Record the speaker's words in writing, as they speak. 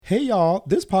Hey y'all,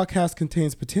 this podcast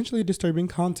contains potentially disturbing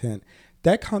content.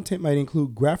 That content might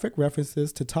include graphic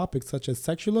references to topics such as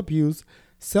sexual abuse,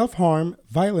 self-harm,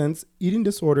 violence, eating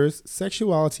disorders,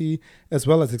 sexuality, as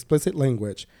well as explicit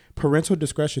language. Parental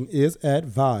discretion is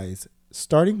advised.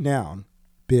 Starting now,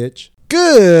 bitch.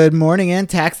 Good morning and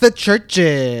tax the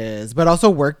churches, but also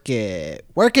work it.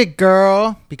 Work it,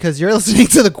 girl, because you're listening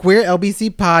to the Queer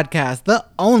LBC podcast, the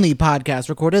only podcast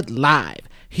recorded live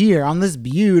here on this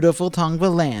beautiful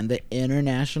Tongva land, the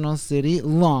international city,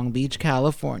 Long Beach,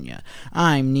 California.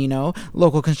 I'm Nino,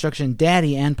 local construction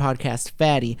daddy and podcast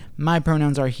fatty. My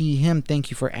pronouns are he, him.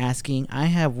 Thank you for asking. I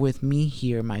have with me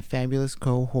here my fabulous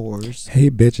cohorts. Hey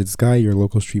bitch, it's Guy, your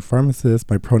local street pharmacist.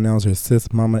 My pronouns are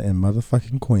sis, mama, and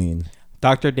motherfucking queen.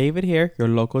 Dr. David here, your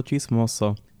local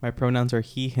chismoso. My pronouns are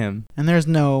he, him. And there's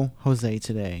no Jose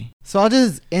today. So I'll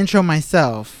just intro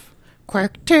myself.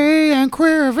 Quirk tea and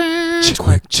queer events.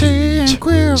 Quirk tea and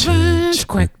queer events.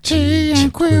 Quirk tea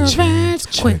and queer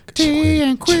events. Quirk tea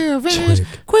and queer events.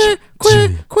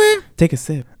 Queer. Take a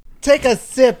sip. Take a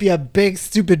sip, you big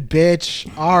stupid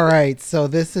bitch. All right, so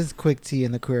this is Quick Tea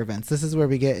in the queer events. This is where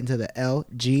we get into the L,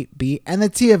 G, B, and the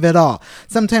T of it all.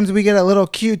 Sometimes we get a little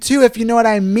Q too, if you know what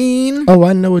I mean. Oh,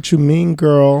 I know what you mean,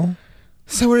 girl.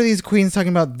 So what are these queens talking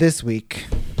about this week?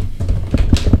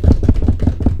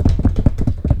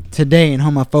 Today in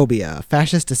homophobia,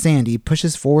 fascist DeSandy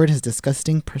pushes forward his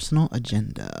disgusting personal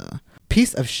agenda.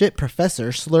 Piece of shit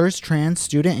professor slurs trans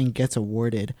student and gets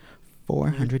awarded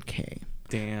 $400K.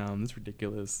 Damn, that's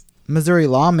ridiculous. Missouri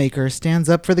lawmaker stands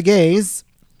up for the gays.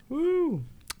 Woo.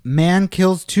 Man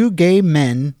kills 2 gay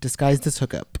men disguised as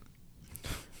hookup.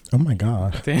 Oh my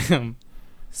god. Damn.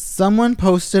 Someone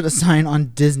posted a sign on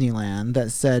Disneyland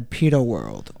that said Pedo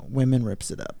World. Women rips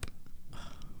it up.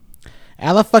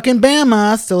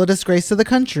 Alabama, still a disgrace to the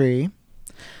country.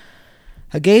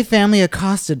 A gay family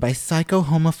accosted by psycho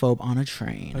homophobe on a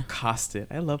train. Accosted.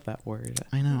 I love that word.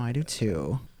 I know, I do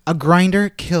too. A grinder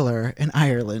killer in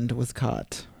Ireland was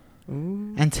caught.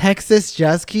 Ooh. And Texas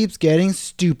just keeps getting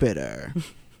stupider.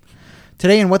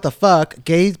 Today in What the Fuck,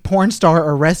 gay porn star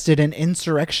arrested in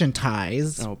insurrection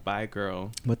ties. Oh, bye,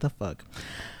 girl. What the fuck?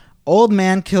 Old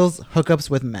man kills hookups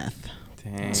with meth.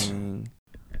 Dang.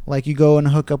 Like you go and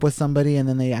hook up with somebody and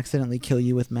then they accidentally kill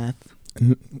you with meth.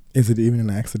 Is it even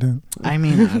an accident? I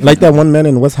mean, Like that one man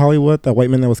in West Hollywood, that white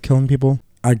man that was killing people?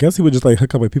 I guess he would just like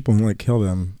hook up with people and like kill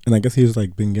them. And I guess he's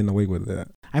like been getting away with it.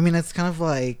 I mean, it's kind of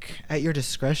like at your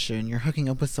discretion. You're hooking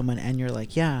up with someone and you're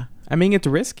like, yeah. I mean, it's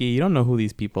risky. You don't know who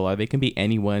these people are. They can be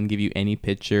anyone, give you any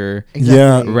picture,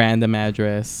 Yeah. random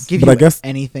address. Give But you I guess-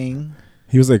 anything.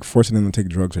 He was like forcing them to take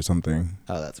drugs or something.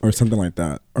 Oh, that's Or weird. something like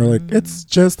that. Or like, it's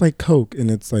just like Coke and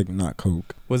it's like not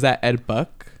Coke. Was that Ed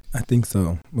Buck? I think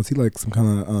so. Was he like some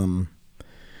kind of,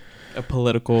 A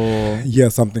political... yeah,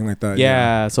 something like that.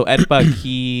 Yeah. So Ed Buck,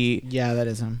 he... Yeah, that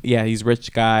is him. Yeah, he's a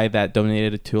rich guy that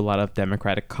donated to a lot of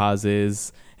democratic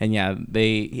causes. And yeah,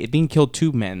 he didn't kill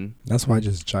 2 men. That's why I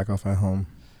just jack off at home.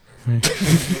 I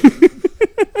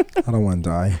don't want to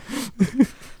die.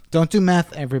 Don't do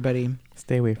meth, everybody.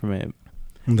 Stay away from it.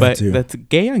 That But too. that's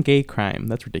gay on gay crime.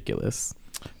 That's ridiculous.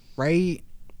 Right?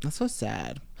 That's so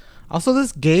sad. Also,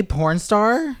 this gay porn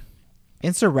star?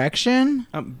 Insurrection?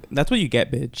 That's what you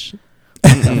get, bitch.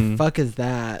 The fuck is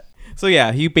that? So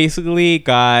yeah, he basically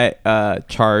got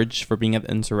charged for being at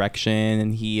the insurrection,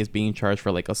 and he is being charged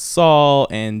for like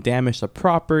assault and damage to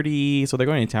property. So they're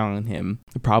going to town on him.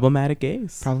 Problematic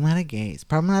gays. Problematic gays.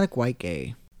 Problematic white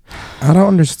gay. I don't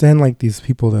understand like these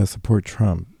people that support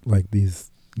Trump, like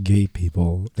these gay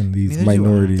people and these Neither do I.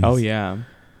 minorities. Oh yeah.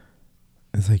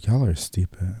 It's like, y'all are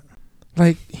stupid.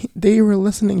 Like, they were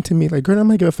listening to me. Like, girl, I'm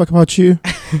gonna give a fuck about you.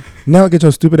 Now get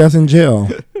your stupid ass in jail.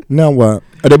 Now what?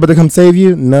 Are they about to come save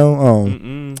you? No. Oh.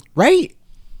 Mm-mm. Right?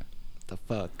 The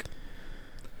fuck?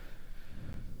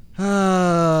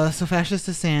 So fascist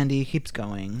Sandy keeps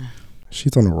going.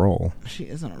 She's on a roll. She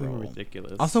is on a roll.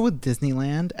 Ridiculous. Also with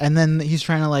Disneyland, and then he's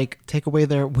trying to like take away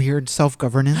their weird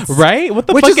self-governance. right? What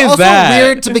the Which fuck is is also that?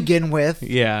 weird to begin with.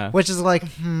 Yeah. Which is like,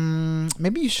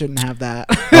 maybe you shouldn't have that.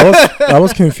 I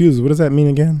was confused. What does that mean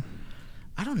again?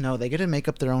 I don't know. They get to make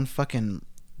up their own fucking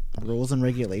rules and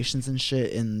regulations and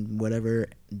shit in whatever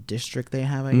district they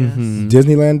have, I guess. Mhm.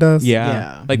 Disneyland does? Yeah.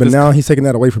 Yeah. Like but this- now he's taking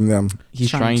that away from them he's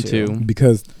trying to.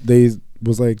 because they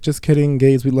was like, just kidding,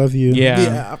 gays, we love you.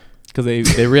 Yeah. Because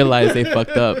they realized they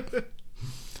fucked up.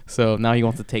 So now he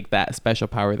wants to take that special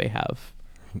power they have.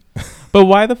 But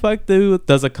why the fuck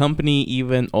does a company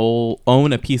even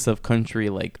own a piece of country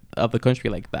like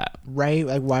that? Right?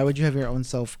 Like, why would you have your own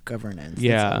self-governance? That's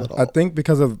Yeah. a little- I think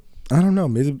because of, I don't know,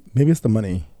 maybe it's the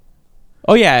money.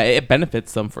 Oh yeah, it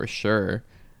benefits them for sure.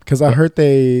 Because I heard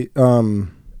they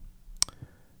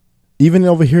Even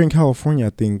over here in California, I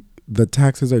think the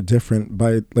taxes are different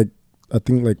by like, I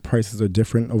think like prices are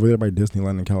different over there by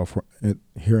Disneyland in California,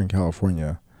 here in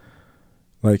California,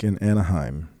 like in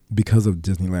Anaheim, because of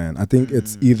Disneyland. I think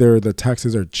it's either the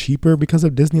taxes are cheaper because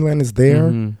of Disneyland is there.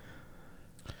 Mhm.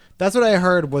 That's what I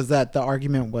heard, was that the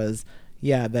argument was,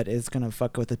 yeah, that is going to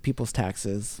fuck with the people's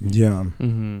taxes. Yeah.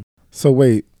 Mhm. So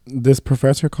wait, this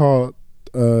professor called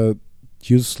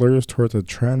used slurs towards a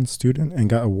trans student and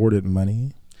got awarded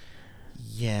money.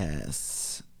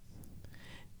 Yes.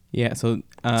 Yeah. So.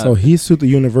 So he sued the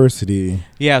university.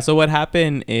 Yeah. So what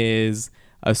happened is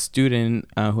a student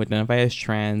who identified as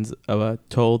trans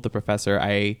told the professor,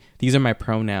 "These are my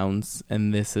pronouns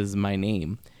and this is my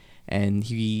name," and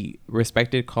he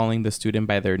respected calling the student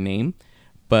by their name,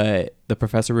 but the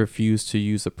professor refused to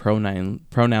use the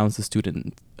pronouns the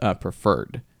student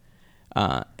preferred.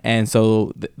 And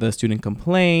so the student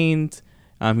complained.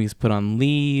 He was put on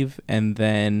leave, and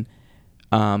then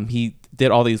he did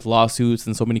all these lawsuits,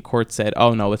 and so many courts said,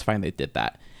 "Oh no, it's fine, they did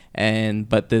that."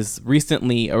 But this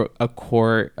recently, a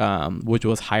court which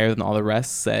was higher than all the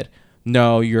rest said,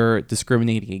 "No, you're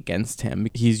discriminating against him.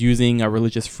 He's using a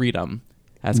religious freedom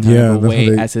as kind of a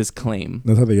way as his claim."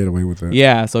 That's how they get away with it.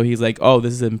 Yeah, so he's like, "Oh,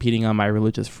 this is impeding on my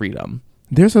religious freedom."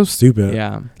 They're so stupid.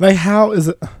 Yeah. Like, how is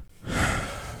it?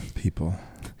 People.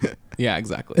 Yeah,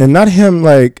 exactly. And not him,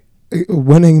 like,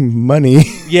 winning money.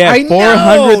 Yeah, I know,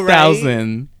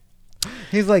 400,000.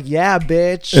 He's like, yeah,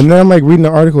 bitch. And then I'm like reading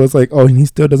the article. It's like, oh, and he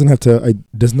still does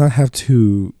not have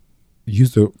to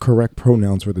use the correct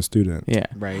pronouns for the student. Yeah.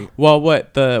 Right. Well,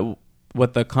 what the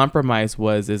compromise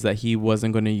was is that he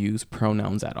wasn't going to use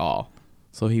pronouns at all.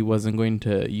 So he wasn't going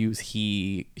to use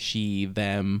he, she,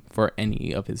 them for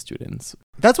any of his students.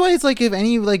 That's why it's like, if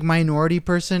any like minority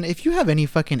person, if you have any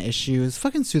fucking issues,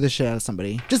 fucking sue the shit out of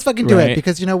somebody. Just fucking do it, Right.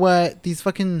 because you know what? These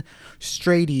fucking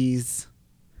straighties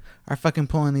are fucking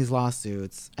pulling these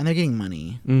lawsuits and they're getting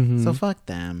money. Mm-hmm. So fuck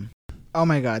them. Oh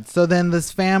my god. So then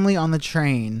this family on the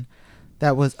train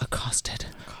that was accosted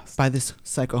by this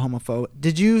psycho homophobe.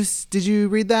 Did you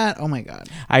read that? Oh my god.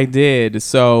 I did.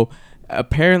 So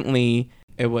apparently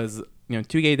it was,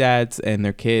 two gay dads and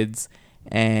their kids,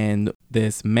 and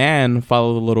this man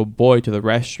followed the little boy to the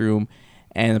restroom,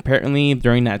 and apparently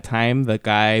during that time the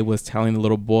guy was telling the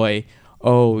little boy,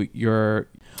 "Oh,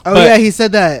 yeah, he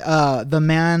said that the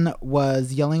man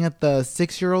was yelling at the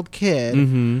 6-year-old kid.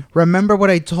 Mm-hmm. Remember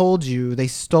what I told you? They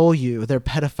stole you. They're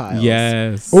pedophiles.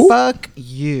 Yes. Ooh. Fuck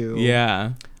you.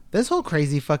 Yeah. This whole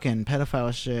crazy fucking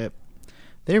pedophile shit.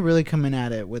 They're really coming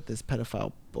at it with this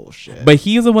pedophile bullshit. But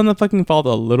he's the one that fucking followed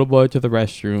a little boy to the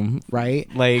restroom. right?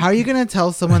 Like, How are you gonna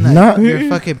tell someone that Not- your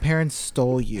fucking parents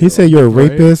stole you? He said you're a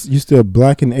Right. rapist. You steal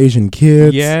black and Asian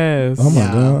kids. Yes. Oh my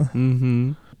Yeah. god.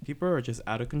 Mm-hmm. People are just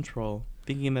out of control,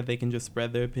 thinking that they can just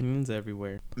spread their opinions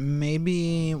everywhere.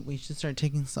 Maybe we should start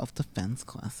taking self-defense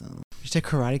classes. We should take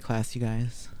karate class, you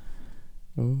guys.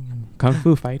 Ooh. Kung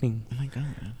Fu fighting. Oh my god.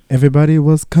 Everybody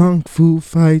was kung fu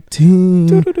fighting.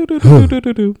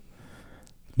 Do-do-do-do-do-do-do-do.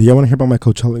 Do y'all want to hear about my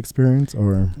Coachella experience,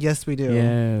 or Yes, we do.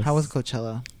 Yes. How was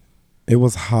Coachella? it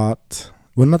was hot?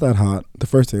 Well, not that hot. The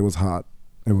first day was hot.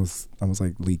 I was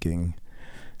like leaking.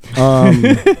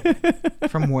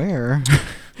 From where?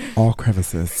 All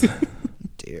crevices,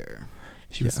 Dear.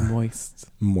 She was Yeah.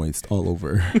 moist. all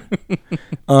over.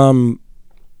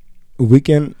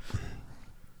 Weekend.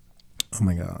 Oh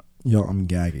my god, yo, I'm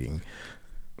gagging.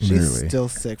 She's Literally. still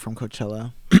sick from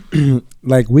Coachella.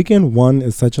 Like weekend one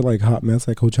is such a like hot mess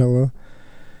at Coachella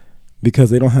because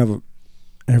they don't have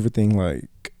everything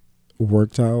like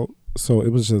worked out. So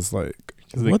it was just like,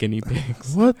 Just the what, guinea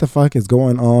pigs. what the fuck is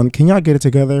going on? Can y'all get it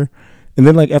together? And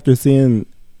then like after seeing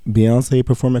Beyonce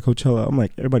perform at Coachella, I'm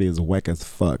like, everybody is whack as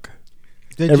fuck.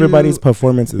 Everybody's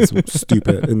performance is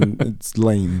stupid and it's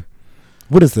lame.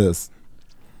 What is this?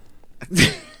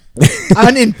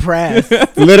 unimpressed.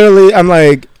 Literally, I'm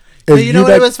like, But if you know what?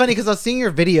 got- It was funny because I was seeing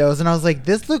your videos and I was like,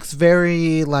 this looks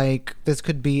very like this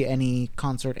could be any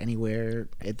concert anywhere.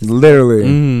 literally.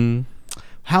 Mm.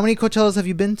 How many Coachellas have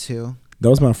you been to? That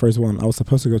was my first one. I was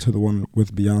supposed to go to the one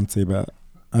with Beyonce, but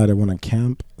I didn't want to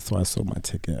camp, so I sold my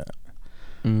ticket.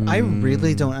 I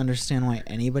really Mm. don't understand why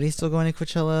anybody's still going to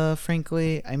Coachella,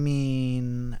 frankly. I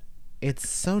mean, it's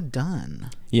so done.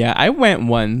 Yeah, I went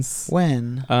once.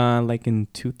 When? Like in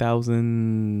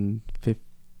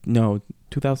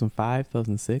 2005,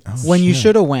 2006. Oh, When you shit.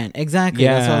 should have went. Exactly.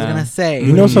 That's what I was Yeah. going to say.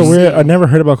 You know, so Mhm. weird. I never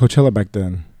heard about Coachella back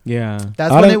then. Yeah.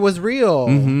 That's I when didn't- it was real.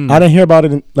 Mhm. I didn't hear about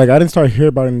it. I didn't start hearing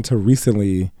about it until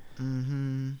recently.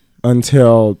 Mm-hmm.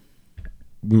 Until,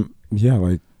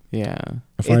 like Yeah.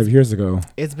 5 years ago.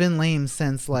 It's been lame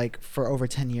since like for over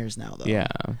 10 years now, though. Yeah.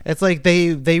 It's like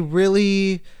they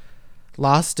really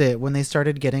lost it when they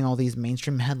started getting all these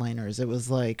mainstream headliners. It was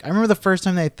like, I remember the first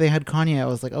time they had Kanye, I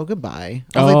was like, oh, goodbye.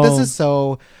 I was like, this is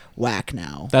so whack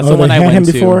now. That's the one they I had went him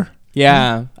to. before?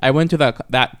 Yeah, I went to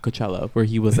that Coachella where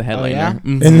he was the headliner. yeah?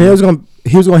 Mhm. And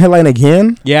he was gonna headline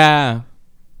again. Yeah,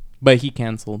 but he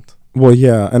canceled. Well,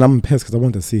 yeah, and I'm pissed because I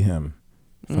wanted to see him.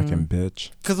 Fucking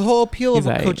bitch. Because the whole appeal He's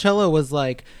of aight. Coachella was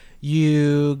like,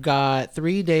 you got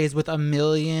 3 days with 1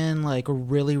 million like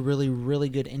really, really, really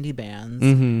good indie bands,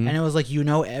 Mhm. and it was like you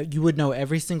would know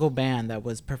every single band that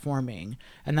was performing,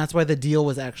 and that's why the deal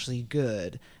was actually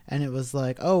good. And it was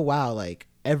like, oh wow, like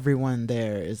everyone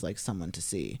there is like someone to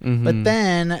see. Mhm. But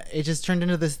then it just turned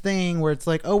into this thing where it's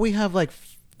like, oh, we have like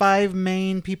 5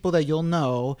 main people that you'll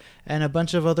know and a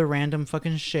bunch of other random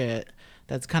fucking shit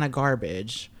that's kind of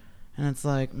garbage. And it's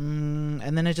like, and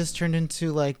then it just turned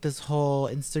into like this whole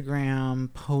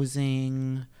Instagram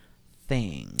posing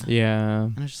thing. Yeah.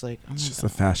 And it's just like, oh my It's just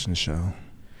God. a fashion show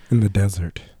in the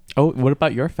desert. Oh, what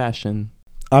about your fashion?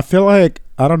 I feel like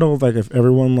I don't know, like if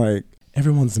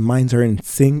everyone's minds are in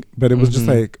sync, but it was just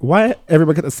like, why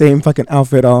everybody got the same fucking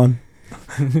outfit on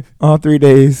all 3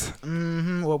 days?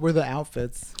 What were the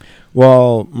outfits?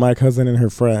 Well, my cousin and her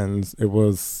friends, it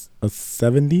was a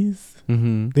 70s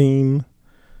Mm-hmm. theme,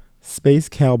 space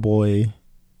cowboy,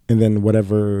 and then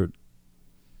whatever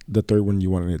the third one you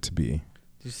wanted it to be,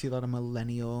 Did you see a lot of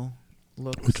millennial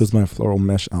looks? which was my floral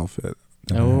mesh outfit.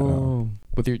 that I had on. Oh,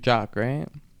 with your jock, right?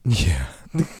 Yeah.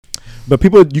 But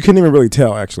people, you couldn't even really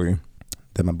tell actually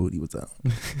that my booty was out.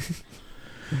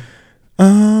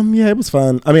 Yeah, it was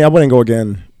fun. I mean, I wouldn't go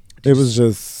again. It was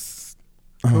just.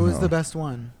 Who was the best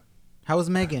one? How was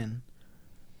Megan?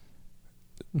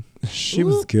 She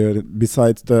was good.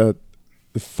 Besides the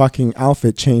fucking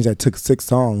outfit change that took 6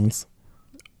 songs.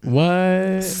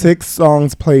 What? 6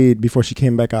 songs played before she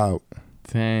came back out.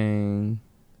 Dang.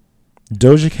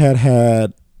 Doja Cat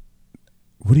had,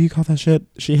 what do you call that shit?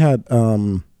 She had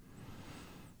oh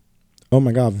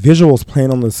my god, visuals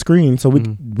playing on the screen, so we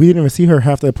didn't even see her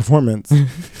half the performance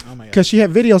Oh my God. because she had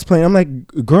videos playing. I'm like,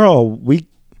 girl, the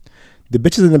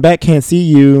bitches in the back can't see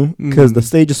you because the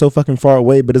stage is so fucking far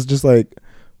away. But it's just like,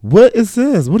 what is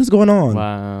this? What is going on?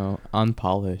 Wow.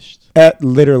 Unpolished.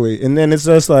 Literally, and then it's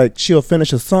just like she'll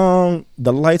finish a song,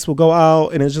 the lights will go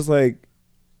out, and it's just like,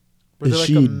 Was is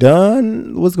there, like, she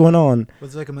done? What's going on?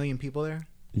 Was there like 1 million people there?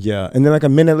 Yeah, and then like a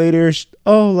minute later,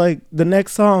 like the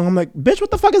next song, I'm like, bitch,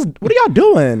 what are y'all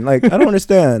doing? Like, I don't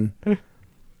understand.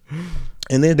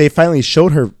 And then they finally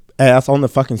showed her ass on the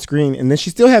fucking screen, and then she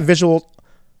still had visuals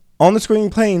on the screen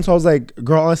playing. So I was like,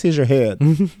 girl, all I see is your head.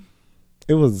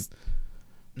 It was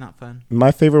Not fun.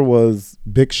 my favorite was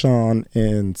Big Sean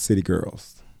and City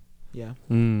Girls, Yeah.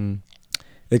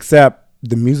 except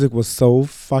the music was so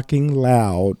fucking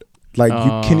loud. Like, you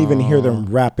can't even hear them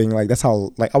rapping. Like, that's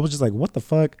how, like, I was just like, what the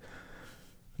fuck?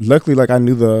 Luckily, like, I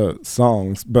knew the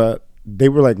songs, but they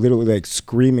were, like, literally, like,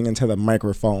 screaming into the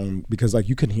microphone because, like,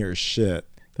 you couldn't hear shit.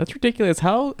 That's ridiculous.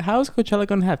 How is Coachella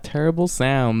gonna have terrible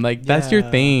sound? Like, that's your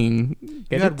Yeah. thing.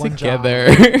 Get had it one job.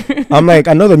 together. I'm like,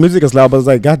 I know the music is loud, but it's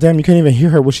like, goddamn, you can't even hear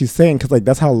her what she's saying because, like,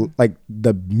 that's how, like,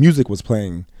 the music was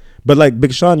playing. But, like,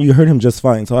 Big Sean, you heard him just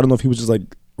fine. So I don't know if he was just, like,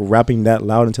 rapping that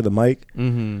loud into the mic.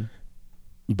 Mm-hmm.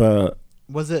 But,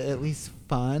 Was it at least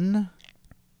fun?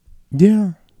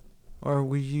 yeah. Or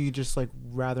would you just like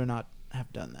rather not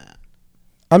have done that?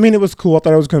 I mean, it was cool. I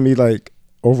thought it was going to be, like,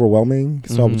 overwhelming.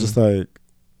 So I was just like,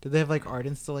 Did they have like art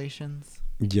installations?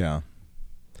 yeah.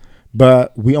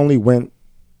 But we only went,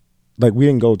 like, we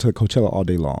didn't go to Coachella all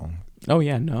day long. Oh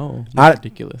yeah, no. That's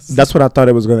ridiculous. That's what I thought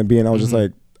it was going to be. And I was just Mhm.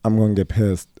 like, I'm going to get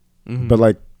pissed. Mhm. But,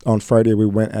 like, on Friday, we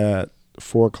went at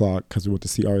 4 o'clock because we went to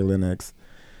see Ari Lennox.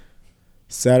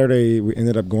 Saturday, we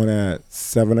ended up going at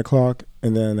 7 o'clock.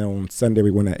 And then on Sunday,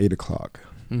 we went at 8 o'clock.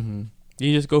 Mm-hmm.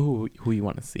 You just go who you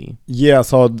want to see. Yeah,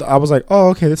 so I was like, oh,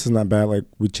 okay, this is not bad. Like,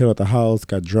 we chilled at the house,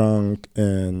 got drunk,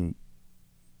 and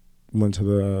went to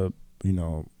the,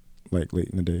 like, late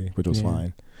in the day, which was Yeah.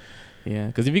 fine. Yeah,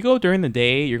 because if you go during the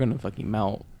day, you're gonna fucking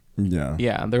melt. Yeah.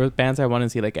 Yeah, there was bands I want to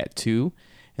see like at 2,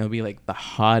 and it'll be like the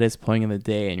hottest point of the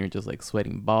day, and you're just like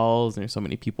sweating balls, and there's so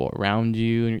many people around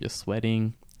you, and you're just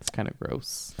sweating. It's kind of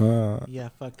gross. Yeah,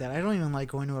 fuck that. I don't even like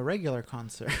going to a regular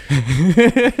concert.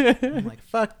 I'm like,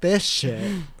 fuck this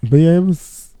shit. But yeah, it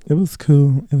was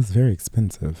cool. It was very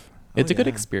expensive. It's a good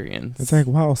yeah. experience. It's like,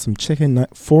 wow,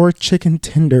 4 chicken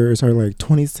tenders are like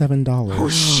 $27. Oh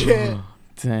shit.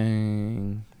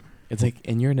 Dang. It's like,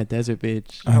 and you're in a desert,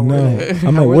 bitch. I How were know. they? I'm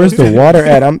How like, were where's they? the water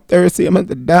at? I'm thirsty. I'm about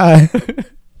to die.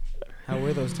 How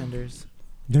were those tenders?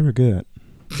 They were good.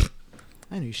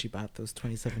 I knew she bought those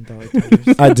 $27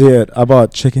 tenders. I did. I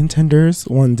bought chicken tenders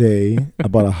one day. I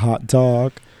bought a hot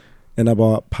dog. And I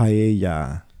bought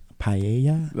paella.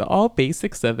 Paella? All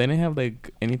basic stuff. They didn't have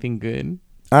like anything good.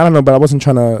 I don't know, but I wasn't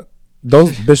trying to.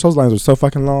 Those lines were so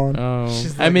fucking long. Oh,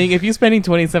 She's I like- mean, if you're spending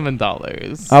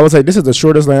 $27, I was like, this is the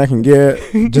shortest line I can get.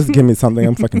 Just give me something.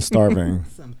 I'm fucking starving.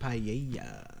 Some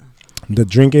paella. The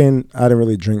drinking, I didn't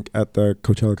really drink at the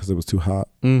Coachella because it was too hot.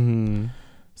 mm-hmm.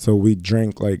 So we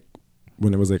drank like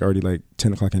when it was like already like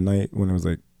 10 o'clock at night, when it was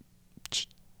like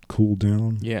cooled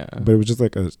down. Yeah. But it was just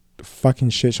like a fucking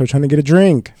shit show trying to get a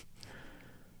drink.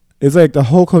 It's like the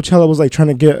whole Coachella was like trying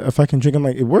to get a fucking drink. I'm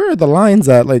like, where are the lines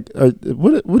at? Like,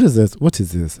 what is this? What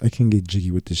is this? I can't get jiggy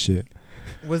with this shit.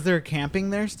 Was there camping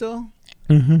there still?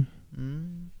 Mm-hmm.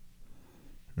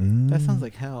 That sounds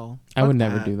like hell. I would Fuck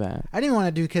never that. do that. I didn't want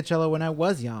to do Coachella when I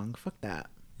was young. Fuck that.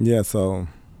 Yeah, so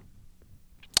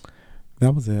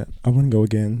that was it. I wouldn't go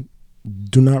again.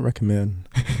 Do not recommend.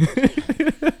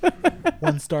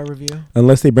 1-star review.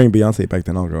 Unless they bring Beyonce back,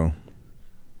 then I'll go.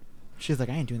 She's like,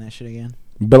 I ain't doing that shit again.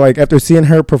 But like after seeing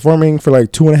her performing for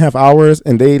like 2.5 hours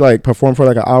and they like perform for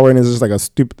like an hour and it's just like a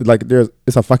stupid, like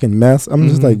it's a fucking mess. I'm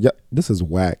just like, yeah, this is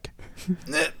whack.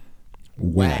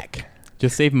 Whack.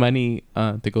 Just save money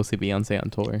to go see Beyonce on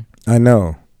tour. I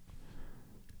know.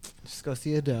 Just go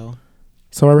see Adele.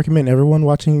 So I recommend everyone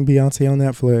watching Beyonce on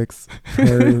Netflix,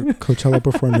 her Coachella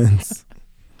performance.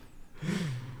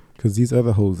 Because these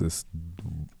other hoes is...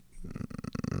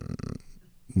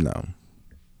 No.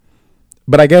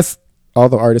 But I guess all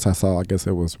the artists I saw, I guess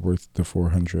it was worth the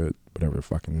 $400, whatever,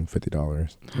 fucking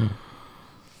 $50.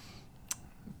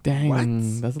 Dang,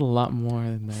 What? that's a lot more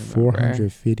than I remember.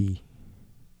 $450.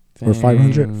 Or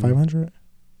 500? 500?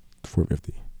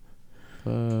 450.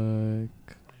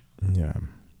 Fuck. Yeah.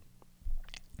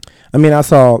 I mean, I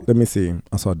saw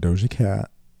Doja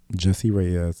Cat, Jessie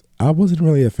Reyes. I wasn't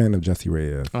really a fan of Jessie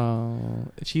Reyes. Oh,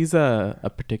 she's a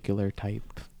particular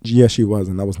type. Yeah, she was,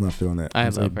 and I was not feeling it. I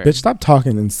was love like, her. Bitch, stop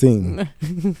talking and sing.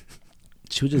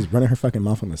 She was just running her fucking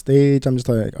mouth on the stage. I'm just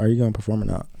like, are you going to perform or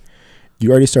not?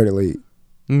 You already started late.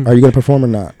 Are you going to perform or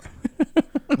not?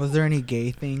 Was there any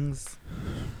gay things?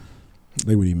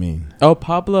 Like, what do you mean? Oh,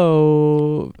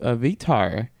 Pablo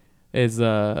Vittar is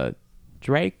a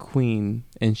drag queen,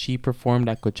 and she performed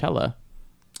at Coachella.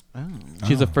 Oh,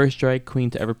 She's the first drag queen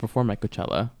to ever perform at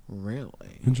Coachella.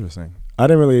 really? Interesting. I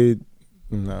didn't really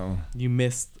know. You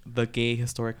missed the gay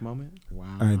historic moment?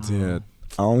 Wow. I did.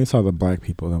 I only saw the black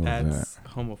people. That was That's it.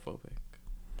 homophobic.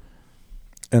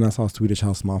 And I saw Swedish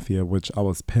House Mafia, which I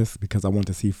was pissed because I wanted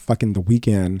to see fucking The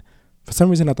Weeknd. For some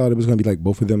reason, I thought it was going to be like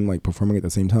both of them like performing at the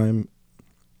same time.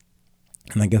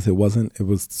 And I guess it wasn't. It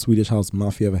was Swedish House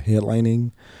Mafia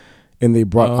headlining. And they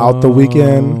brought out The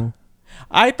Weeknd.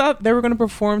 I thought they were going to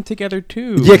perform together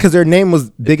too. Yeah, because their name was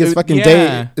Big as fucking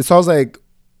yeah. Day. So I was like,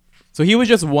 So he was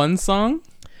just one song?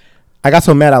 I got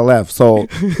so mad I left. So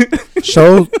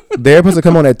show they're supposed to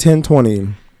come on at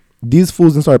 10:20. These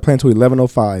fools didn't start playing till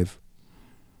 11:05.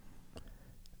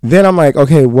 Then I'm like,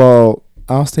 okay, well,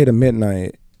 I'll stay to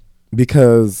midnight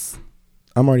because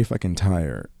I'm already fucking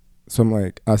tired. So I'm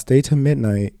like, I stayed to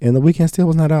midnight and The Weeknd still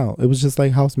was not out. It was just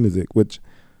like house music, which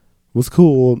was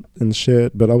cool and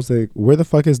shit. But I was like, where the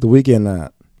fuck is The Weeknd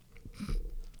at?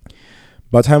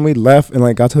 By the time we left and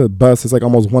like got to the bus, it's like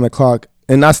almost 1:00.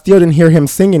 And I still didn't hear him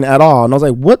singing at all. And I was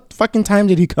like, what fucking time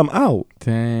did he come out?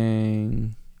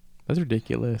 Dang. That's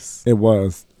ridiculous. It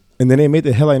was. And then they made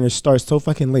the headliners start so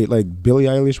fucking late. Like Billie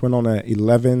Eilish went on at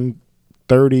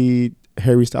 11:30.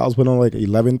 Harry Styles went on like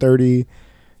 11:30.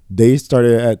 They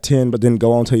started at 10 but didn't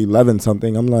go on to 11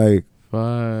 something. I'm like,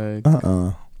 Fuck.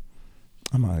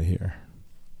 I'm out of here.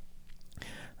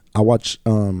 I watched,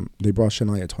 they brought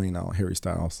Shania Twain out, Harry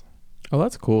Styles. Oh,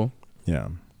 that's cool. Yeah.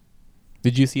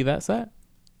 Did you see that set?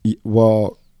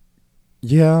 Well,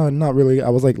 yeah, not really. I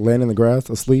was like laying in the grass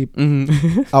asleep.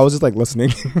 Mm-hmm. I was just like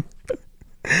listening.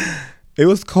 It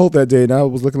was cold that day and I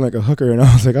was looking like a hooker and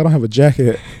I was like, I don't have a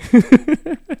jacket.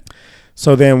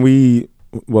 So then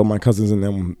my cousins and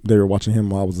them, they were watching him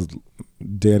while I was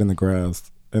dead in the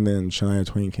grass. And then Shania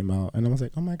Twain came out and I was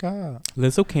like, oh my God.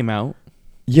 Lizzo came out.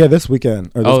 Yeah, this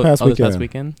weekend. Or this past weekend. This past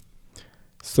weekend?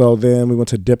 So then we went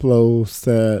to Diplo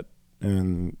set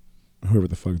and whoever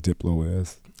the fuck Diplo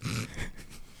is.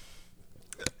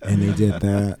 And they did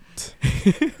that.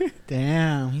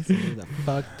 Damn, he said who the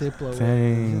fuck Diplo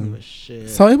Dang. was. Shit.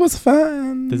 So it was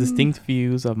fun. The distinct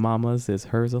views of mamas is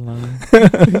hers alone.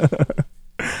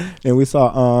 And we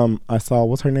saw I saw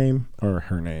what's her name?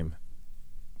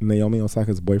 Naomi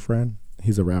Osaka's boyfriend.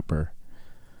 He's a rapper.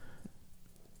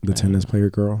 The tennis player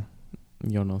girl.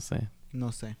 Yo no sé. No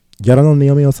say. Y'all don't know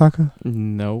Naomi Osaka?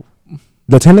 No.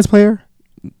 The tennis player?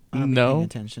 I don't be No. paying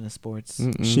attention to sports.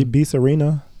 Mm-mm. She beat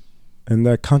Serena in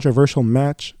that controversial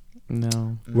match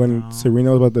No. When No.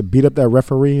 Serena was about to beat up that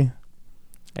referee.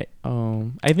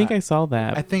 I think I saw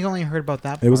that. I think I only heard about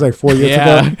that. It was part. like 4 years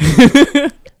yeah. ago.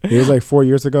 It was like 4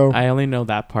 years ago. I only know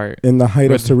that part. In the height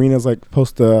of With- Serena's like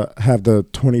supposed to have the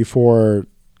 24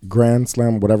 Grand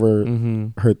Slam, whatever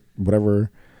Mm-hmm. her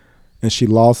whatever, and she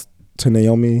lost to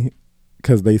Naomi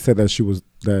because they said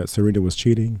that Serena was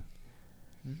cheating.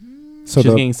 So She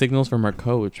was getting signals from her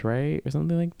coach, right, or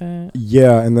something like that.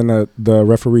 yeah, and then the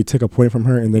referee took a point from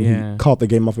her, and then Yeah. he called the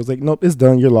game off. It was like, nope, it's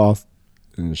done, you're lost,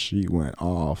 and she went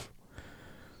off.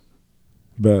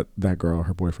 But that girl,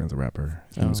 her boyfriend's a rapper.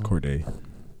 His name was Oh. Corday.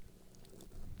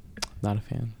 Not a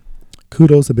fan.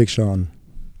 Kudos to Big Sean.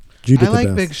 You did I like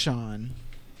the Big best. Sean.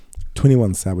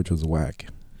 21 Savage was whack.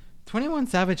 21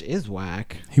 Savage is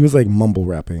whack. He was like mumble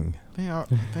rapping. They're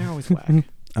always whack.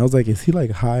 I was like, is he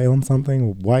like high on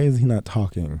something? Why is he not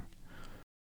talking?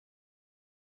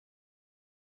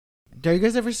 Are you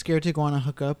guys ever scared to go on a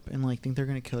hookup and like think they're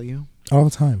gonna kill you? All the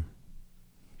time.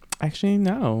 Actually,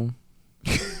 no.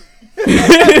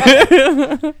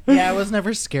 Yeah, I was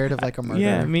never scared of like a murder.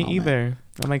 Yeah, me moment. either.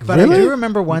 I'm like, But Really? I do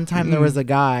remember one time there Mm-mm. was a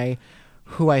guy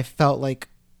who I felt like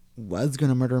was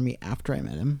gonna murder me after I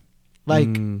met him. Like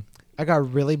I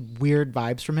got really weird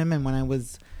vibes from him, and when I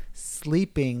was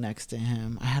sleeping next to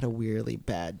him, I had a weirdly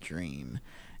bad dream.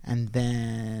 And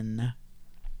then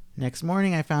next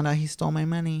morning, I found out he stole my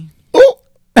money.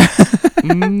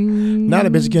 Not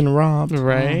a bitch getting robbed.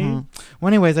 right? Uh-huh. Well,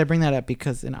 anyways, I bring that up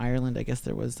because in Ireland, I guess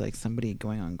there was like somebody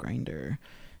going on Grindr,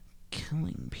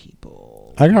 killing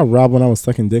people. I got robbed when I was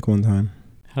sucking dick one time.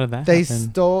 How did that They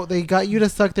happen? they got you to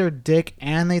suck their dick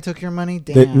and they took your money.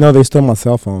 Damn. They stole my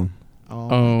cell phone. Oh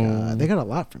my Oh. god, they got a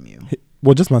lot from you.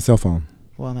 Well, just my cell phone.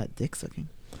 Well, that dick sucking.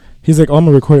 He's like, oh, I'm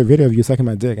gonna record a video of you sucking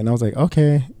my dick, and I was like,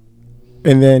 okay.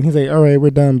 And then he's like, all right, we're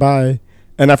done, bye.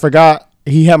 And I forgot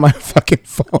he had my fucking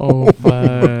phone. Oh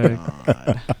fuck!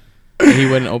 God. He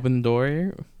wouldn't open the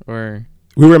door, or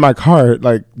We were in my car,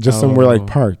 like just somewhere Oh. like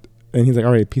parked, and he's like,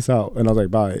 all right, peace out. And I was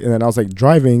like, bye. And then I was like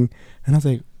driving, and I was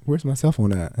like, where's my cell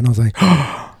phone at? And I was like,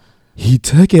 he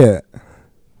took it. Oh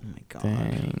my god.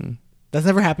 dang. That's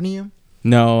never happened to you?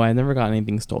 No, I never got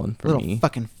anything stolen from Little me.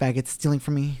 fucking faggot stealing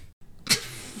from me.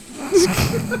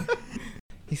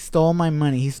 He stole my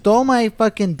money. He stole my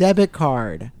fucking debit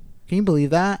card. Can you believe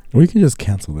that? We can just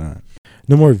cancel that.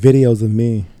 No more videos of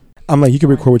me. I'm like, you can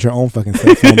record with your own fucking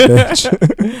cell phone,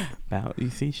 bitch. Wow, you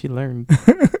see, she learned.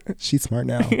 She's smart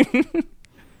now.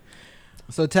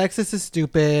 So Texas is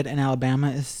stupid and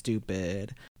Alabama is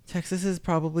stupid. Texas is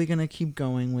probably going to keep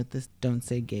going with this don't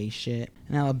say gay shit.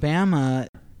 And Alabama,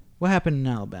 what happened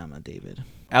in Alabama, David?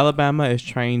 Alabama is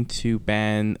trying to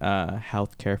ban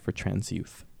health care for trans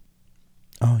youth.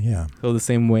 Oh yeah. So the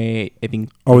same way, I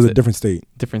think. Oh, it was a different state.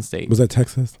 different state. Was that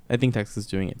Texas? I think Texas is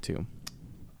doing it too.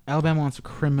 Alabama wants to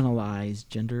criminalize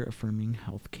gender affirming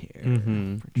health care.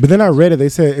 Mm-hmm. But then I read it. They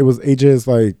said it was ages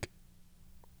like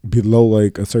below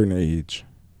like a certain age.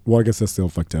 Well, I guess that's still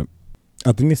fucked up.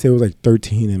 I think they said it was like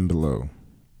 13 and below.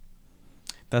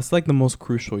 That's like the most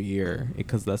crucial year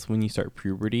because that's when you start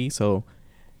puberty. So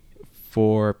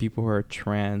for people who are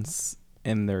trans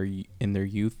in their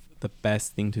youth, the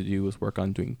best thing to do is work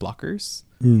on doing blockers,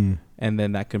 and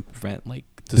then that can prevent like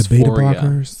dysphoria. The beta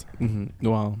blockers. Mm-hmm.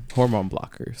 Well, hormone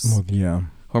blockers. Well, yeah.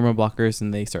 Hormone blockers,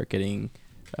 and they start getting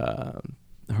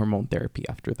hormone therapy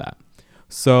after that.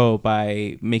 So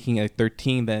by making it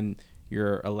 13, then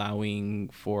you're allowing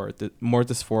for more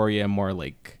dysphoria, more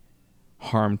like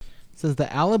harm. It says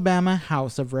the Alabama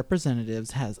House of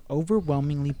Representatives has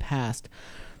overwhelmingly passed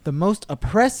the most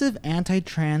oppressive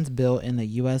anti-trans bill in the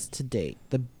U.S. to date.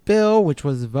 The bill, which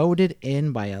was voted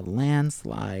in by a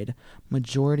landslide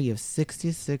majority of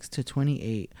 66 to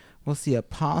 28, will see a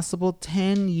possible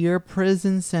 10-year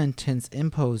prison sentence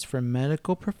imposed for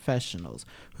medical professionals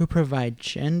who provide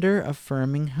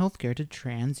gender-affirming healthcare to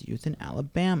trans youth in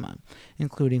Alabama,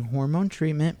 including hormone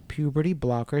treatment, puberty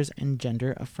blockers, and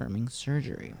gender-affirming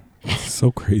surgery.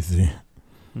 So crazy.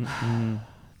 Mm-hmm.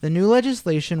 The new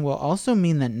legislation will also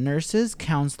mean that nurses,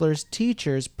 counselors,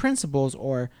 teachers, principals,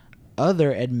 or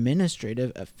other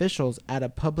administrative officials at a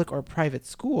public or private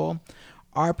school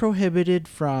are prohibited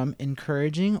from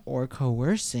encouraging or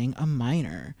coercing a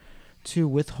minor to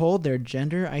withhold their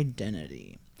gender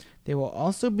identity. They will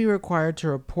also be required to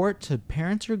report to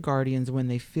parents or guardians when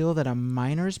they feel that a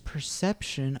minor's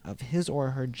perception of his or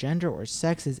her gender or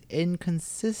sex is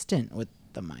inconsistent with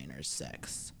the minor's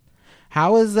sex.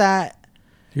 How is that?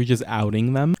 You're just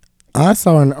outing them. I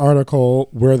saw an article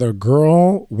where the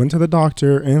girl went to the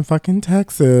doctor in fucking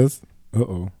Texas.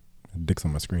 Dick's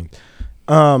on my screen.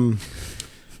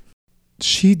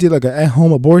 She did like an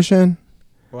at-home abortion,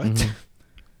 What? Mhm.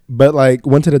 but like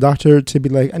went to the doctor to be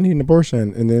like, I need an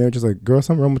abortion, and then they're just like, girl,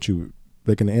 something wrong with you,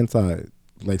 like in the inside,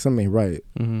 like something ain't right.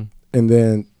 Mm-hmm. And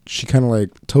then she kind of like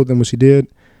told them what she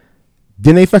did.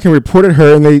 Then they fucking reported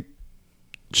her, and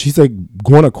she's like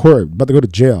going to court, about to go to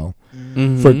jail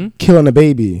for killing a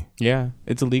baby. Yeah,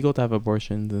 it's illegal to have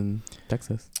abortions in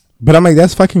Texas. But I'm like,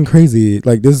 that's fucking crazy.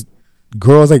 Like, this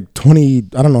girl is like 20.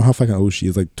 I don't know how fucking old she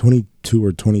is, like 22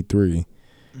 or 23.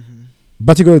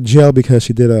 About to go to jail because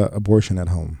she did an abortion at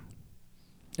home.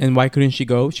 And why couldn't she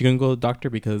go? She couldn't go to the doctor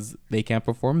because they can't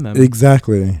perform them.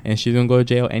 Exactly. And she's going to go to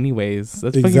jail anyways.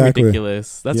 That's Exactly. fucking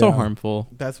ridiculous. That's so harmful.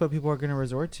 That's what people are going to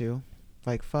resort to.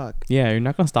 Like, fuck. Yeah, you're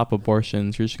not going to stop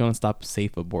abortions. You're just going to stop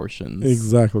safe abortions.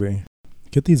 Exactly.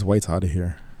 Get these whites out of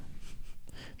here.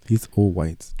 These old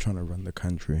whites trying to run the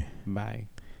country. Bye.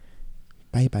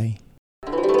 Bye-bye.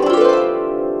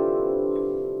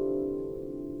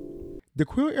 The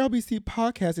Queer LBC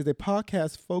podcast is a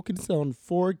podcast focused on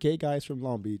 4 gay guys from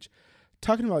Long Beach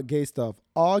talking about gay stuff,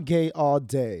 all gay all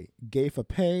day. Gay for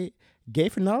pay, gay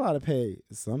for not a lot of pay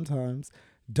sometimes.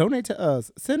 Donate to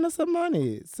us. Send us some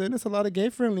money. Send us a lot of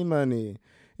gay-friendly money.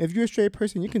 If you're a straight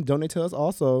person, you can donate to us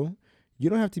also. You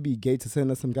don't have to be gay to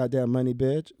send us some goddamn money,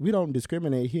 bitch. We don't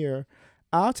discriminate here.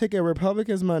 I'll take a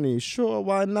Republican's money. Sure,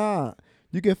 why not?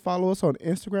 You can follow us on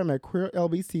Instagram at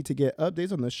QueerLBC to get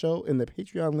updates on the show and the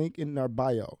Patreon link in our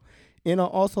bio. And I'll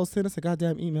also send us a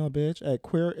goddamn email, bitch, at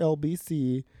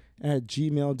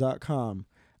queerlbc@gmail.com.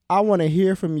 I want to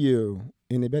hear from you.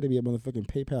 And it better be a motherfucking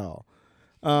PayPal.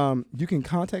 You can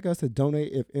contact us to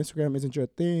donate if Instagram isn't your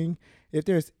thing. If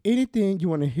there's anything you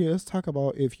want to hear us talk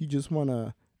about, if you just want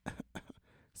to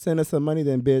send us some money,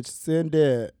 then bitch, send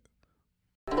it.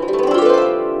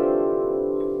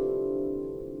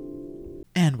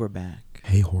 And we're back.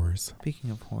 Hey, whores.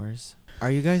 Speaking of whores, are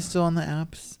you guys still on the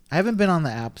apps? I haven't been on the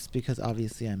apps because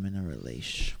obviously I'm in a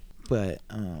relation. But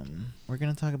we're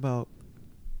gonna talk about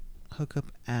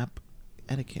hookup app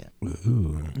etiquette.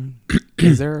 Ooh.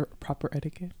 Is there proper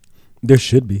etiquette? There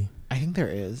should be. I think there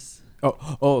is.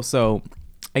 So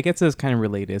I guess it's kind of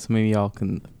related, so maybe y'all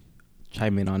can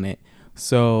chime in on it.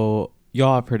 So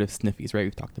y'all have heard of Sniffies, right?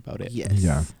 We've talked about it. Yes.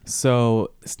 Yeah.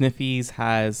 So Sniffies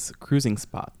has cruising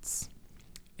spots,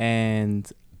 and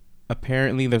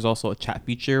apparently there's also a chat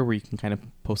feature where you can kind of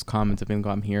post comments of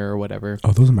I'm here or whatever.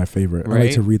 Oh, those are my favorite. Right? I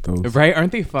like to read those. Right?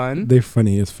 Aren't they fun? They're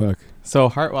funny as fuck. So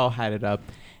Hartwell had it up,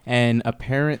 and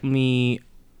apparently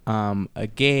a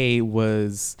gay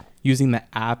was using the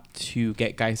app to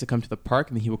get guys to come to the park,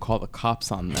 and then he would call the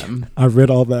cops on them. I read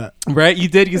all that. Right? You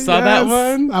did? You saw that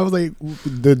one? I was like,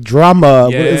 the drama.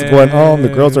 What is going on? The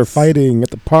girls are fighting at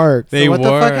the park. They So what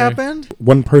were. the fuck happened?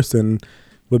 One person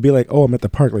would be like, oh, I'm at the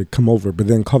park. Like, come over. But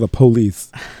then call the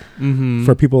police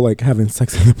for people like having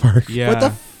sex in the park. Yeah. What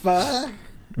the fuck?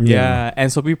 Yeah.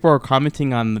 And so people are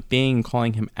commenting on the thing,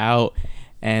 calling him out.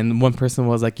 And one person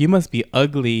was like, you must be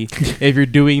ugly if you're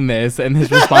doing this. And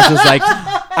his response was like,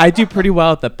 I do pretty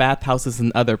well at the bathhouses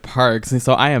and other parks. And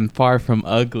so I am far from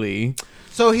ugly.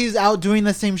 So he's out doing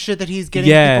the same shit that he's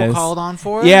getting people called on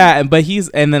for? Yeah, but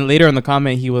and then later in the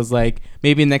comment, he was like,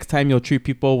 maybe next time you'll treat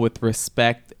people with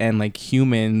respect and like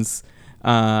humans.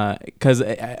 Because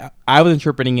I was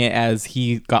interpreting it as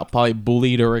he got probably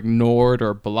bullied or ignored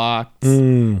or blocked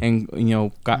and,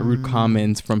 got rude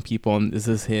comments from people. And this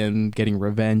is him getting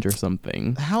revenge or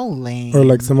something. How lame. Or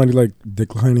like somebody like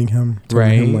declining him.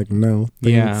 Telling him like, no.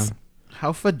 Yeah.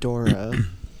 How fedora.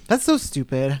 That's so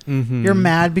stupid. Mm-hmm. You're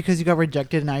mad because you got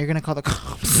rejected and now you're going to call the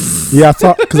cops. Yeah, I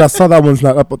saw that one's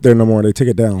not up there no more. They take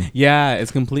it down. Yeah,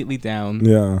 it's completely down.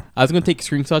 Yeah. I was going to take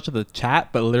screenshots of the chat,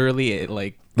 but literally it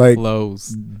like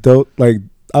flows.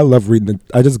 I love reading it.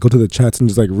 I just go to the chats and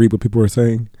just like read what people are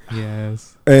saying.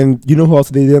 Yes. And you know who else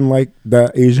they didn't like?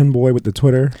 That Asian boy with the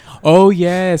Twitter. Oh,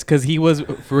 yes, because he was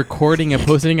recording and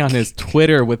posting on his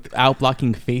Twitter without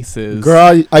blocking faces.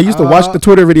 Girl, I used to watch the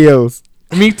Twitter videos.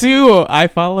 Me too. I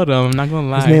followed him. I'm not going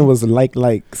to lie. His name was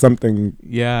like something.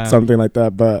 Yeah. Something like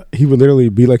that. But he would literally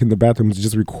be like in the bathroom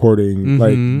just recording.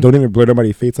 Like, don't even blur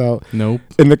nobody's face out. Nope.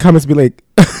 And the comments be like,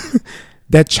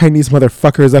 that Chinese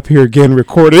motherfucker is up here again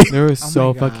recording. They were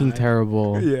so fucking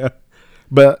terrible. Yeah.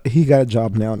 But he got a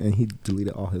job now and he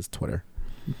deleted all his Twitter.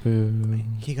 Boo.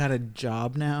 He got a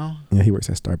job now? Yeah, he works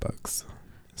at Starbucks.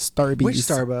 Starbucks. Which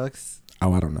Starbucks?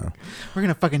 Oh, I don't know. We're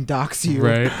going to fucking dox you.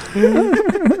 Right.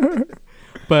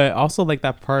 But also, like,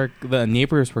 that park, the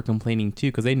neighbors were complaining too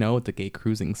because they know it's a gay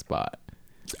cruising spot.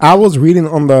 I was reading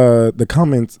on the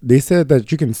comments. They said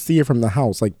that you can see it from the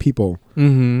house, like people.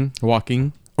 Mm-hmm.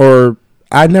 Walking. Or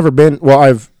I've never been. Well,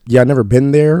 I've never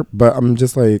been there. But I'm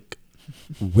just like,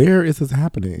 where is this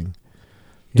happening?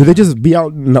 Do they just be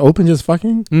out in the open just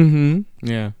fucking? Mm-hmm.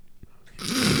 Yeah.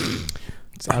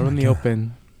 It's out in the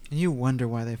open. And you wonder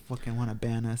why they fucking want to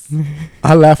ban us.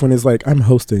 I laugh when it's like I'm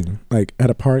hosting, like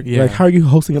at a park. Yeah. Like, how are you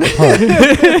hosting at the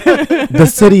park? The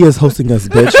city is hosting us,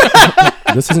 bitch.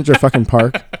 This isn't your fucking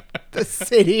park. The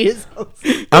city is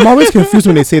hosting. I'm always confused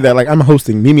when they say that. Like, I'm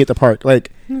hosting. Meet me at the park.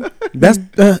 Like, that's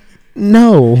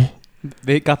no.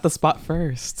 They got the spot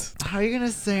first. How are you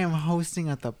gonna say I'm hosting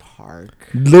at the park?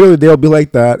 Literally, they'll be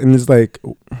like that, and it's like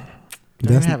Don't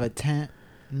that's even have a tent.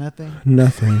 Nothing.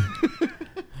 nothing.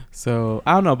 So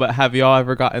I don't know, but have y'all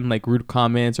ever gotten like rude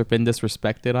comments or been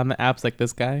disrespected on the apps like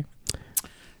this guy?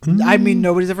 I mean,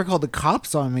 nobody's ever called the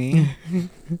cops on me.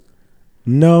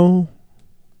 No,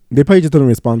 they probably just don't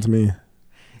respond to me,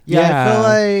 Yeah, I feel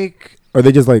like or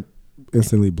they just like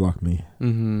instantly block me.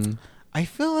 Mm-hmm.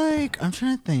 I'm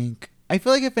trying to think. I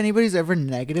feel like if anybody's ever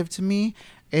negative to me,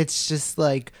 it's just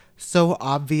like so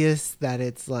obvious that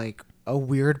it's like a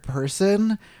weird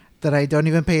person that I don't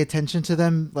even pay attention to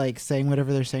them like saying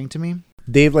whatever they're saying to me.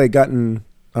 They've like gotten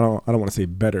I don't want to say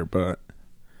better, but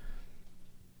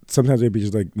sometimes they'd be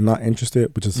just like not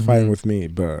interested, which is fine with me.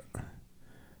 But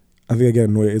I think I get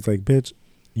annoyed. It's like, bitch,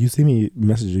 you see me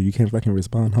message you can't fucking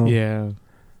respond, huh? Yeah.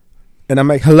 And I'm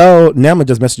like, hello. Now I'm gonna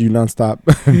just message you nonstop.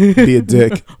 Be a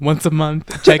dick. Once a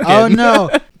month. Check in. Oh no,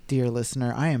 dear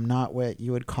listener, I am not what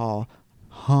you would call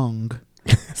hung.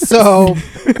 So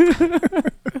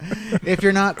if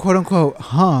you're not quote unquote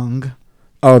hung,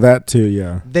 Oh, that too,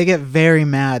 yeah. they get very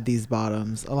mad, these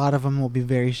bottoms. A lot of them will be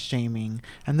very shaming.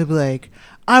 And they'll be like,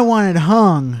 I wanted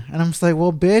hung. And I'm just like,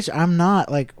 well, bitch, I'm not.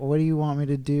 Like, what do you want me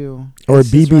to do? Or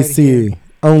This is right BBC here.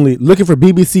 only. Looking for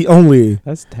BBC only.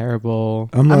 That's terrible.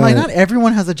 I'm I'm like, like, not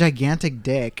everyone has a gigantic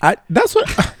dick. that's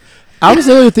what I was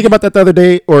literally thinking about that the other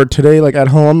day or today, like at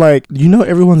home. I'm like,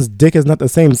 everyone's dick is not the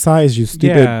same size, you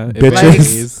stupid Yeah, it bitches.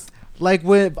 varies. Like,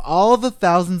 with all the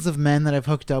thousands of men that I've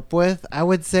hooked up with, I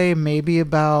would say maybe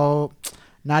about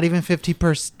not even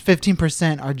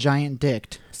 15% are giant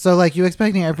dicked. So, like, you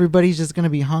expecting everybody's just going to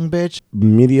be hung, bitch?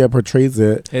 Media portrays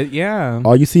it. Yeah.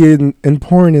 All you see in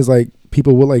porn is like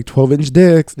people with like 12-inch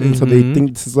dicks, and so they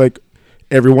think this is like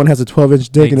everyone has a 12-inch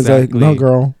dick, and it's like, no, Exactly.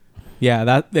 girl. Yeah,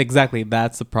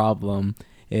 that's the problem.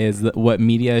 Is that what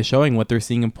media is showing, what they're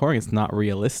seeing in porn, it's not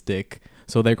realistic.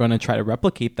 So they're going to try to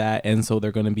replicate that, and so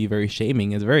they're going to be very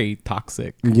shaming. It's very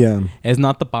toxic. Yeah. It's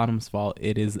not the bottom's fault.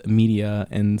 It is media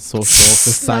and social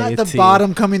society. Not the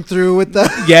bottom coming through with the...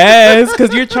 Yes,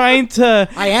 because you're trying to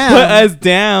I am. put us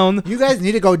down. You guys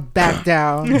need to go back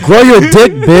down. Grow your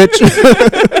dick, bitch.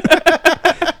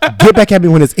 Get back at me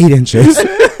when it's 8 inches.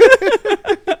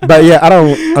 But yeah,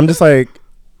 I'm just like,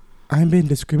 I'm being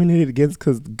discriminated against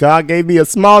because God gave me a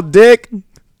small dick.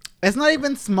 It's not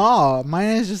even small.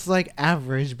 Mine is just like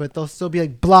average, but they'll still be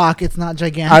like, block, it's not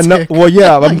gigantic. I know. Well,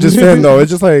 yeah, I'm just saying though. It's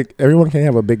just like everyone can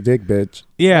have a big dick, bitch.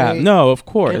 Yeah, Right. no, of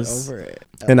Get course. over it.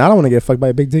 And I don't want to get fucked by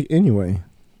a big dick anyway.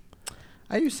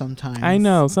 I do sometimes. I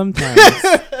know, sometimes.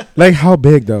 Like how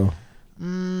big though?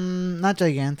 Not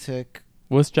gigantic.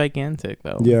 What's gigantic,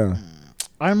 though? Yeah.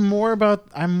 I'm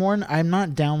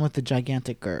not down with the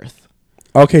gigantic girth.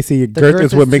 Okay, see, The girth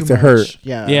is what makes too it hurt. much.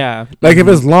 Yeah. Yeah. Like if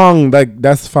it's long, like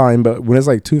that's fine. But when it's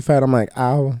like too fat, I'm like,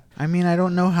 ow. I mean, I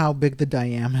don't know how big the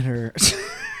diameter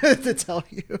to tell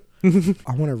you.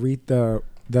 I want to read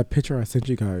that picture I sent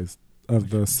you guys of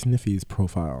the Sniffies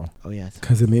profile Oh, yes.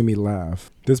 because it made me laugh.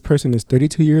 This person is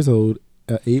 32 years old,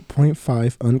 at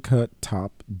 8.5 uncut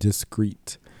top,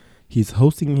 discreet. He's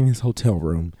hosting in his hotel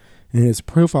room, and his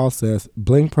profile says,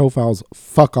 blank profiles,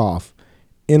 fuck off.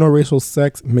 Interracial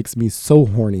sex makes me so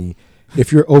horny.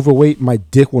 If you're overweight, my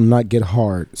dick will not get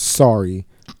hard. Sorry.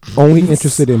 Only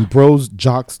interested in bros,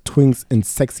 jocks, twinks, and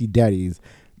sexy daddies.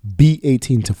 Be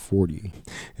 18 to 40.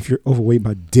 If you're overweight,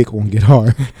 my dick won't get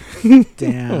hard.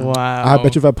 Damn. Wow. I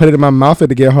bet you if I put it in my mouth,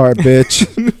 it'd get hard, bitch.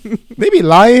 They be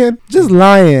lying. Just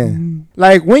lying.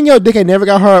 Like, when your dick ain't never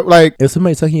got hard, like, if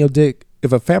somebody's sucking your dick,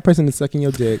 if a fat person is sucking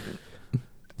your dick,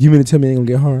 you mean to tell me it ain't gonna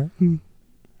get hard?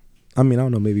 I mean, I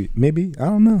don't know. Maybe. I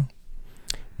don't know.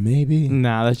 Maybe.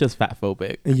 Nah, that's just fat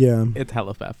phobic. Yeah. It's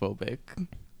hella fat phobic.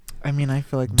 I mean, I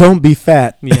feel like Don't be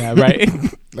fat. Yeah, right?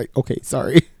 Like, okay,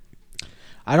 sorry.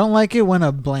 I don't like it when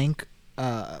a blank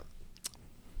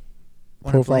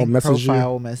Profile message you?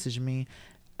 profile will message me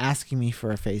asking me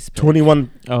for a face pic. 21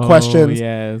 Oh, questions.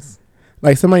 yes.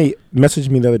 Like, somebody messaged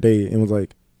me the other day and was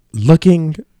like,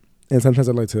 looking. And sometimes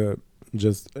I like to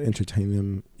just entertain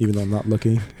them, even though I'm not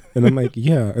looking. And I'm like,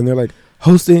 yeah. And they're like,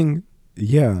 hosting.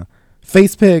 Yeah.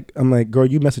 Face pic. I'm like, girl,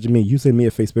 you messaged me. You send me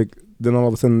a face pic. Then all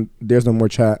of a sudden, there's no more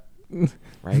chat.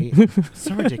 Right?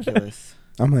 So ridiculous.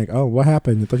 I'm like, oh, what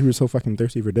happened? I thought you were so fucking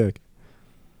thirsty for dick.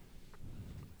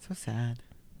 So sad.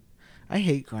 I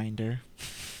hate Grindr.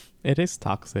 It is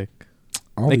toxic.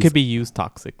 They could be used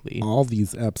toxically. All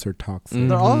these apps are toxic. Mm.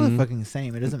 They're all the Mhm. fucking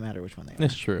same. It doesn't matter which one they are.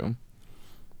 That's true.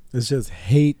 It's just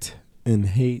hate and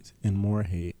more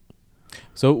hate.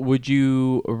 So would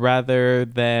you rather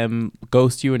them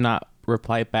ghost you and not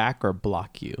reply back or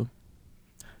block you?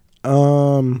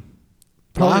 Block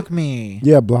Probably- me.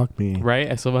 Yeah, block me.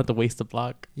 Right? I still have to waste a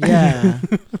block. Yeah.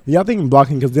 Yeah, I'm thinking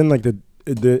blocking because then like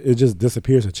it just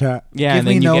disappears the chat, Yeah, Give and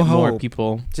me then you no get more hope.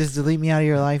 people. Just delete me out of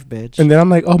your life, bitch. and then I'm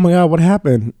like, oh my god, what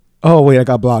happened? Oh wait, I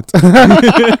got blocked.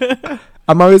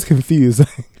 I'm always confused.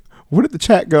 Where did the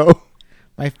chat go?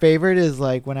 My favorite is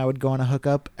like when I would go on a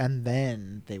hookup and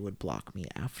then they would block me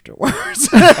afterwards.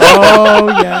 Oh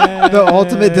yeah. The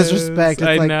ultimate disrespect. It's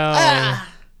I like, know.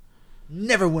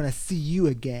 Never want to see you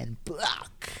again.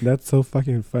 Block. That's so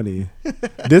fucking funny.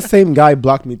 This same guy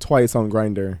blocked me twice on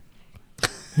Grindr.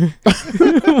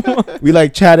 We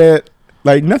like chatted,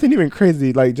 like nothing even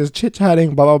crazy, like just chit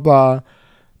chatting, blah blah blah,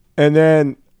 and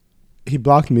then he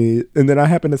blocked me, and then I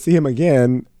happened to see him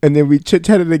again, and then we chit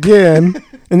chatted again,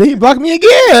 and then he blocked me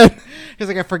again. He's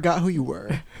like, I forgot who you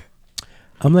were.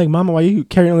 I'm like, Mama, why are you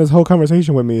carrying on this whole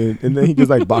conversation with me? And then he just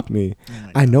like blocked me. Oh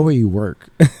my I know where you work.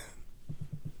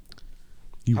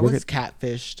 You I work was at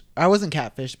catfished. I wasn't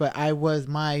catfished, but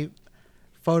my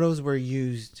photos were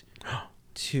used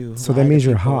to. So that lie to means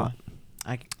you're people. hot.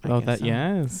 I Oh, guess that so.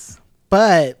 yes.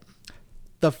 But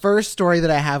the first story that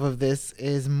I have of this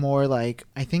is more like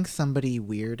I think somebody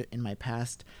weird in my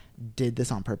past did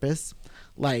this on purpose.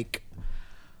 Like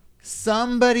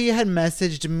somebody had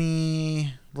messaged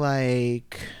me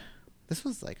like this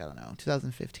was like I don't know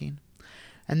 2015,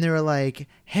 and they were like,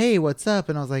 "Hey, what's up?"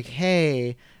 And I was like,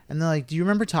 "Hey." And they're like, "Do you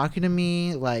remember talking to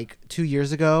me like 2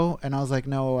 years ago?" And I was like,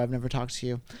 "No, I've never talked to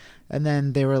you." And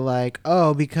then they were like,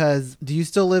 "Oh, because do you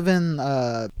still live in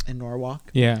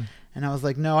Norwalk?" Yeah. And I was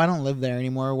like, "No, I don't live there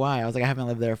anymore. Why?" I was like, "I haven't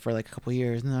lived there for like a couple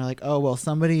years." And they're like, "Oh, well,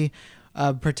 somebody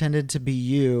pretended to be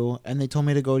you, and they told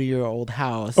me to go to your old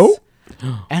house." Oh.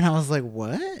 And I was like,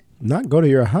 "What?" Not go to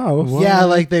your house. What? Yeah,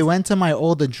 like they went to my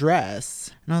old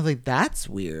address. And I was like, that's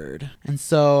weird. And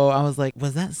so I was like,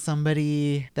 was that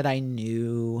somebody that I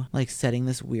knew, like, setting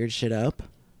this weird shit up?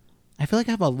 I feel like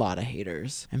I have a lot of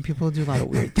haters, and people do a lot of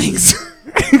weird things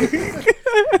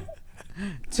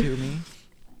to me.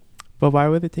 But why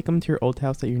would they take them to your old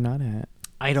house that you're not at?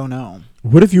 I don't know.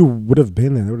 What if you would have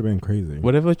been there? That would have been crazy.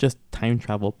 What if it was just time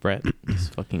travel Brett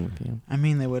just fucking with you? I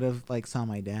mean, they would have, like, saw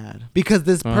my dad. Because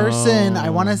this person, I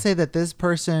want Oh. to say that this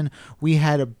person, we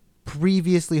had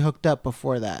previously hooked up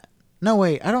before that. No,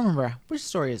 wait, I don't remember. Which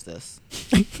story is this?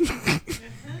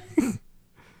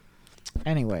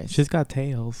 Anyways. She's got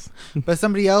tails. But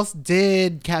somebody else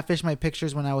did catfish my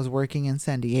pictures when I was working in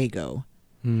San Diego.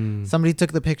 Hmm. Somebody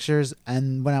took the pictures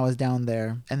and when I was down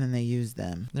there, and then they used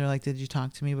them. They're like, "Did you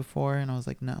talk to me before?" And I was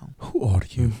like, "No." Who are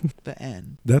you? The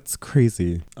end. That's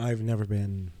crazy. I've never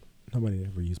been. Nobody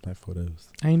ever used my photos.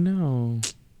 I know.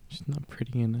 She's not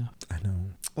pretty enough. I know.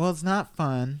 Well, it's not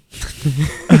fun.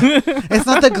 It's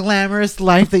not the glamorous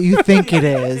life that you think it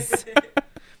is.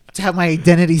 To have my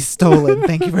identity stolen.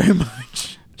 Thank you very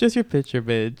much. Just your picture,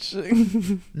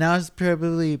 bitch. Now it's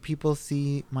probably people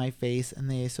see my face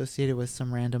and they associate it with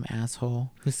some random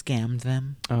asshole who scammed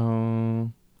them.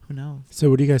 Oh. Who knows? So,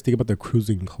 what do you guys think about the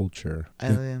cruising culture?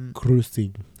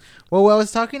 Cruising. Well, I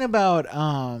was talking about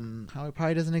how it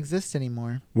probably doesn't exist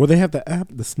anymore. Well, they have the app,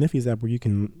 the Sniffies app, where you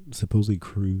can supposedly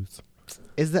cruise.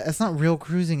 Is that it's not real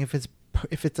cruising if it's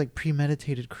like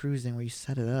premeditated cruising where you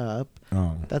set it up.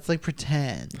 Oh. That's like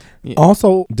pretend. Yeah.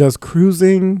 Also, does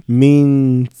cruising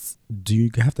means do you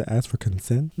have to ask for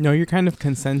consent? No, you're kind of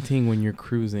consenting when you're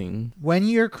cruising. When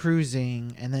you're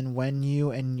cruising and then when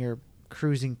you and your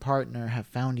cruising partner have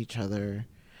found each other,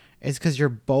 it's because you're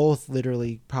both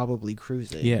literally probably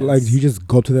cruising. Yes. Like, you just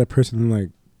go up to that person and like,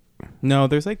 No,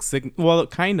 there's like well,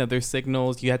 kind of. There's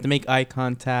signals. You have to make eye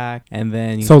contact, and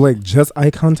then you so like just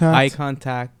eye contact? eye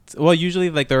contact. Well, usually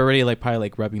like they're already like probably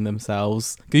like rubbing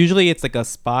themselves. 'Cause usually it's like a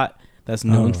spot that's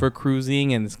known Oh. for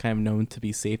cruising, and it's kind of known to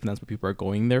be safe, and that's what people are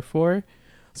going there for.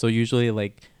 So usually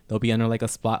like they'll be under like a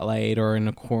spotlight or in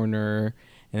a corner,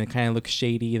 and it kind of looks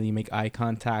shady, and you make eye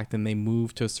contact, and they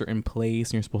move to a certain place,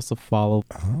 and you're supposed to follow.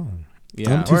 Oh.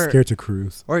 Yeah. I'm too Or- scared to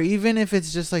cruise. Or even if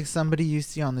it's just like somebody you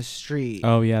see on the street.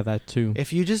 Oh yeah, that too.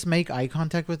 If you just make eye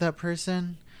contact with that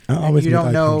person, I and always you make don't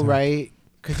eye know, contact. right?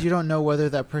 Because you don't know whether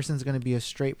that person's going to be a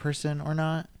straight person or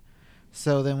not.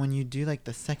 So then when you do like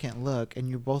the second look and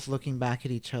you're both looking back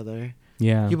at each other,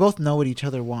 Yeah. you both know what each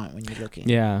other want when you're looking.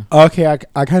 Yeah. Okay,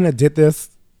 I kind of did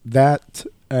that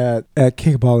at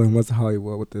Kickball in West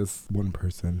Hollywood with this one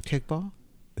person. Kickball?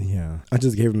 Yeah. I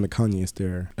just gave him the Kanye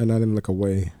stare, and I didn't look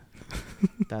away.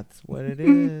 That's what it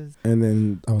is. And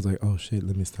then I was like, oh shit,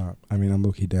 let me stop. I mean, I'm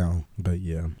low-key down, but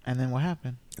yeah, And then what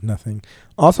happened? nothing.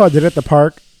 Also, I did it at the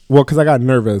park. Well, because I got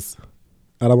nervous.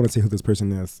 I don't want to say who this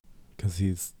person is because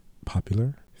he's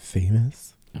popular,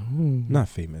 famous. Oh. Not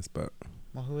famous, but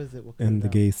Well, who is it? What could in it the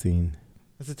be? gay scene.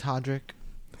 Was it Todrick?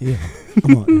 Yeah.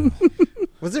 Come on.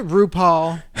 Was it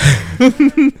RuPaul?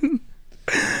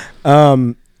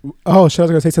 Oh, shit, I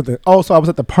was going to say something. Oh, so I was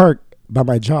at the park by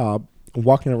my job,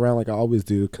 walking around like I always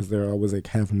do because they're always like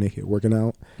half naked working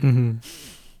out. Mm-hmm.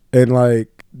 And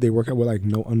like they work out with like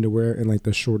no underwear and like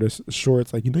the shortest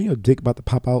shorts. Like, you know your dick about to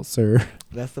pop out, sir.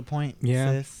 That's the point,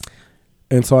 Yeah. sis.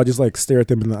 And so I just like stare at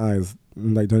them in the eyes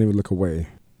and like don't even look away.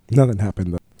 Nothing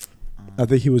happened though. I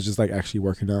think he was just like actually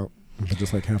working out, but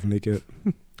just like half naked.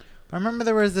 I remember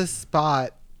there was this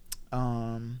spot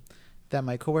that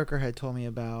my coworker had told me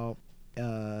about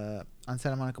on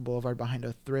Santa Monica Boulevard behind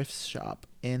a thrift shop.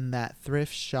 In that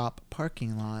thrift shop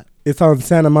parking lot. It's on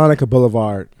Santa Monica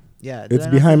Boulevard. Yeah. It's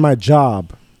behind my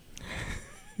job.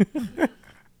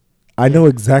 I know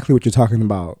exactly what you're talking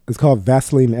about. It's called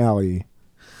Vaseline Alley.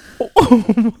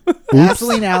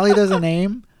 Vaseline Alley. There's a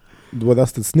name. Well,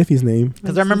 that's the Sniffy's name.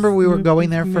 Because I remember we were going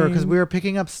there because we were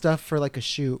picking up stuff for like a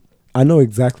shoot. I know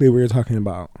exactly what you're talking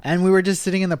about. And we were just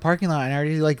sitting in the parking lot, and I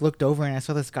already like looked over, and I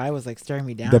saw this guy was like staring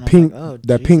me down. The I was pink, like, oh,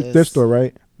 that pink Jesus. thrift store,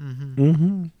 right?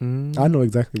 Mm-hmm. Mm-hmm. I know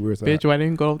exactly where it's Bitch, at. why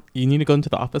didn't you go? You need to go into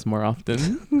the office more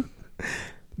often.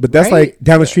 But that's Right? like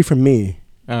down the street from me.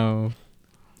 Oh.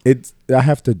 I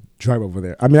have to drive over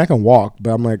there. I mean, I can walk,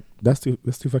 but I'm like, that's too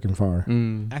fucking far.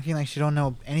 Mm. Acting like she don't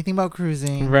know anything about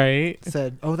cruising. Right.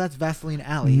 Said, oh, that's Vaseline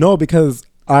Alley. No, because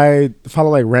I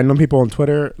follow like random people on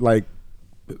Twitter, like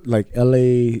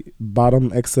LA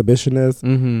Bottom Exhibitionist,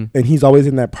 Mm-hmm. and he's always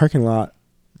in that parking lot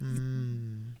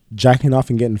Mm. jacking off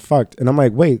and getting fucked. And I'm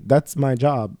like, wait, that's my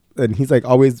job. And he's like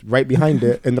always right behind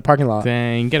it in the parking lot.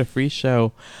 Dang, get a free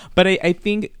show. But I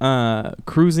think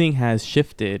cruising has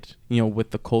shifted,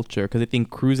 with the culture. Because I think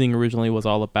cruising originally was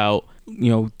all about,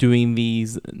 doing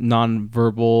these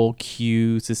non-verbal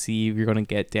cues to see if you're going to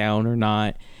get down or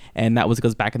not. And that was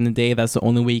because back in the day, that's the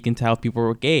only way you can tell if people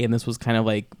were gay. And this was kind of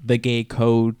like the gay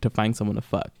code to find someone to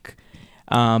fuck.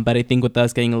 But I think with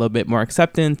us getting a little bit more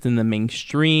acceptance in the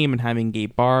mainstream and having gay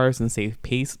bars and safe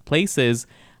places,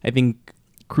 I think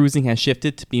cruising has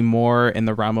shifted to be more in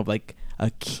the realm of like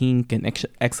a kink and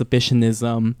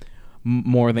exhibitionism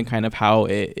more than kind of how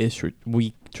it is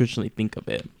we traditionally think of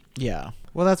it. Yeah.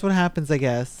 Well, that's what happens, I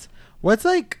guess. What's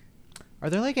like, are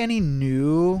there like any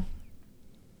new,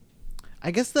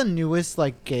 I guess the newest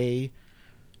like gay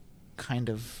kind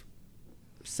of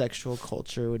sexual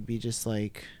culture would be just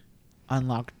like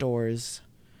unlocked doors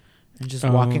and just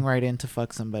walking right in to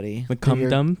fuck somebody. The cum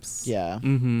dumps? Yeah.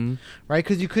 Mm-hmm. Right?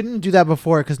 Because you couldn't do that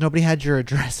before because nobody had your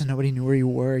address and nobody knew where you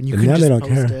were and you And couldn't now they just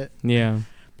don't post care. it. Yeah.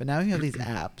 But now you have these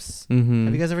apps. Mm-hmm.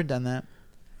 Have you guys ever done that?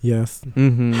 Yes.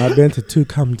 Mm-hmm. I've been to 2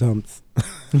 cum dumps.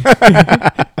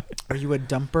 Are you a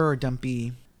dumper or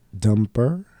dumpy?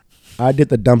 Dumper? I did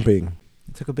the dumping.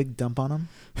 You took a big dump on them?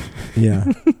 Yeah.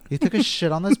 You took a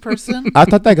shit on this person? I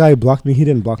thought that guy blocked me. He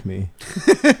didn't block me.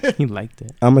 He liked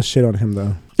it. I'm a shit on him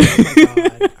though. Oh my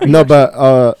God. Are you No, actually-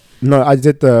 but no, I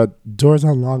did the doors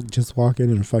unlocked, just walk in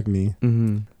and fuck me.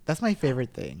 Mm-hmm. That's my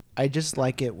favorite thing. I just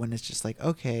like it when it's just like,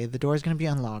 okay, the door's gonna be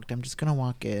unlocked. I'm just gonna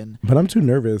walk in. But I'm too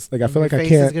nervous. Like I and feel your like I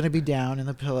face is can't. gonna be down in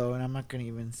the pillow, and I'm not gonna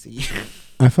even see you.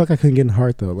 I feel like I couldn't get in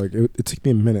hard though. Like it took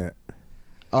me a minute.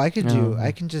 Oh, I can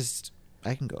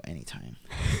go anytime.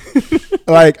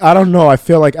 Like I don't know. I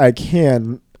feel like I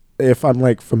can if I'm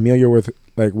like familiar with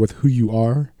who you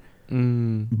are.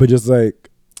 Mm. But just like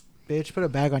Bitch, put a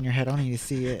bag on your head. I don't need to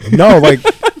see it. no, like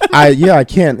I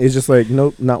can't. It's just like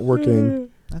nope, not working.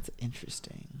 That's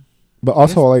interesting. But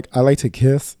also like I like to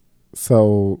kiss,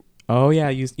 so Oh yeah,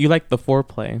 you like the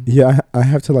foreplay. yeah, I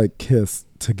have to like kiss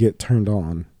to get turned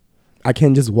on. I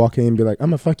can't just walk in and be like, I'm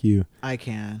gonna fuck you. I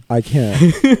can. I can't.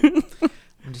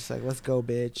 I'm just like, let's go,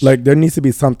 bitch. Like there needs to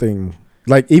be something.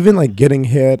 Like even like getting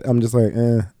head, I'm just like,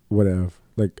 whatever.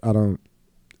 Like I don't.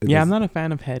 Yeah, I'm not a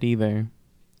fan of head either.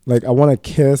 Like I want to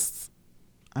kiss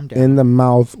I'm down. in the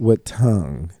mouth with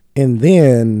tongue, and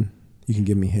then you can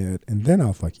give me head, and then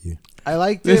I'll fuck you. I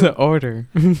liked There's it. an order.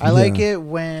 I like Yeah. it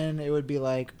when it would be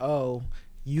like, oh,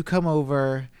 you come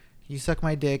over, you suck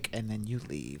my dick, and then you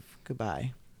leave.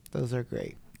 Goodbye. Those are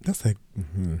great. That's like,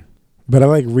 but I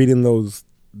like reading the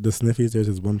sniffies. There's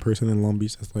this one person in Long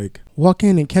Beach that's like, walk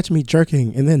in and catch me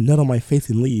jerking, and then nut on my face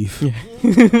and leave.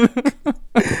 Yeah.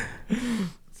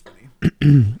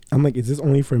 I'm like, is this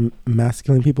only for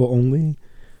masculine people only?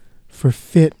 For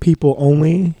fit people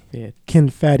only? Yeah. Can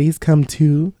fatties come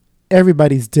too?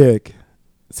 Everybody's dick.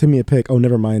 Send me a pic. Oh,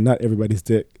 never mind. Not everybody's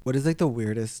dick. What is like the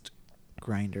weirdest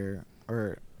grinder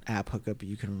or app hookup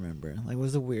you can remember? Like, what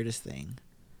was the weirdest thing?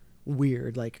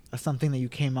 Weird, like something that you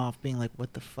came off being like,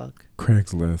 what the fuck?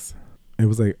 Craigslist. It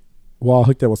was like, well, I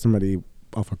hooked up with somebody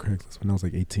off of Craigslist when I was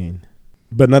like 18.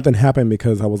 But nothing happened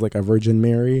because I was like a Virgin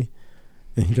Mary.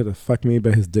 And he tried to fuck me,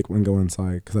 but his dick wouldn't go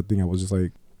inside. Because I think I was just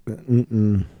like,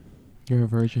 You're a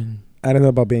virgin. I didn't know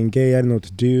about being gay. I didn't know what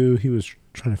to do. He was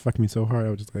trying to fuck me so hard. I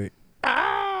was just like,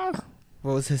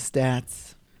 What was his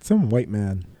stats? some white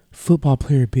man. Football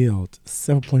player build.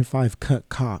 7.5 cut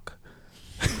cock.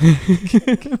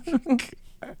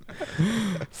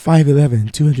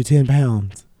 5'11", 210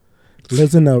 pounds.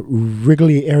 Lives in the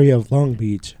Wrigley area of Long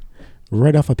Beach.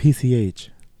 Right off of PCH.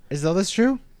 Is all this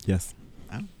true? Yes.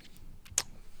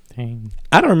 Dang.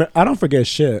 I don't forget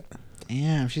shit.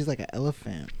 Damn, she's like an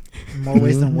elephant. More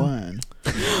ways than one.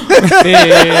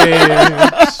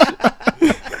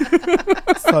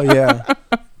 So yeah.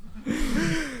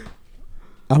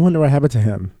 I wonder what happened to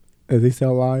him. Is he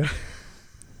still alive?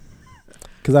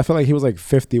 Because I feel like he was like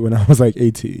 50 when I was like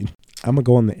 18. I'm gonna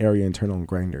go in the area and turn on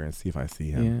Grindr and see if I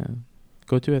see him. Yeah.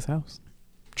 Go to his house.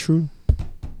 True.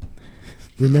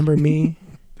 Remember me?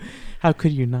 How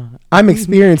could you not? I'm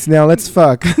experienced now. Let's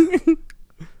fuck.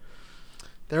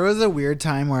 There was a weird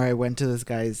time where I went to this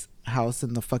guy's house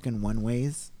in the fucking one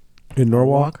ways. In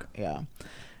Norwalk? Yeah.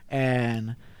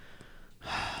 And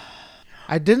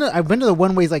I went to the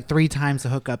one ways like 3 times to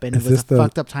hook up, and Is it was this a the-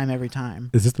 fucked up time every time.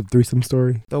 Is this the threesome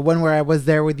story? The one where I was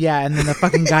there with, and then the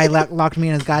fucking guy locked me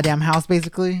in his goddamn house,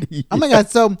 basically. Yeah. Oh my God.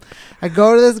 So I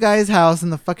go to this guy's house in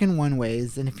the fucking one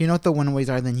ways, and if you know what the one ways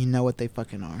are, then you know what they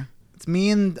fucking are. It's me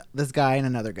and this guy and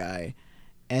another guy.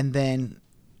 And then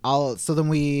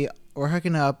we're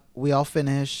hooking up, we all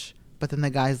finish, but then the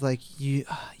guy's like, you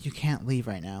can't leave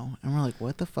right now. And we're like,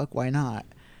 what the fuck? Why not?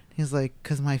 He's like,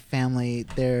 because my family,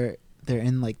 they're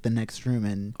in like the next room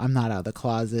and I'm not out of the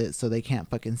closet, so they can't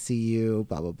fucking see you,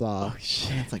 blah, blah, blah. Oh,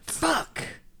 shit. And it's like, fuck.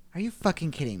 Are you fucking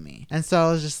kidding me? And so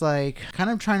I was just like, kind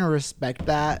of trying to respect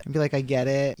that and be like, I get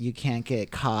it. You can't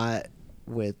get caught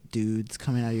with dudes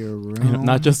coming out of your room.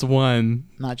 Not just one.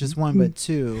 Not just one, but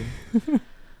 2.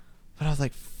 But I was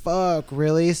like, fuck,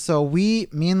 really? So me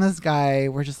and this guy,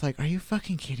 we're just like, are you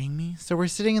fucking kidding me? So we're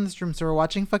sitting in this room, so we're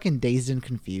watching fucking Dazed and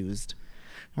Confused.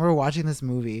 And we're watching this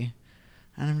movie.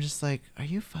 And I'm just like, are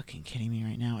you fucking kidding me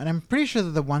right now? And I'm pretty sure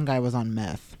that the one guy was on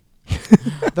meth.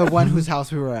 The one whose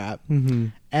house we were at. Mm-hmm.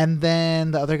 And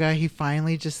then the other guy, he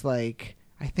finally just like,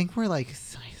 I think we're like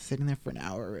sitting there for an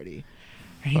hour already.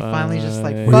 And he finally just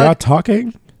like, Were Were y'all fuck.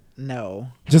 talking?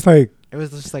 No. Just like, It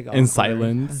was just like In awkward.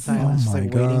 silence. In silence, Oh just my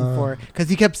like waiting God. for, because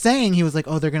he kept saying, he was like,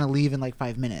 oh, they're gonna leave in like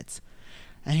 5 minutes,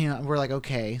 and we're like,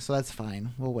 okay, so that's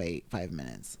fine, we'll wait 5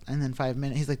 minutes. And then 5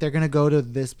 minutes, he's like, they're gonna go to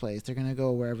this place, they're gonna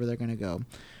go wherever they're gonna go. And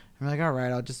we're like, all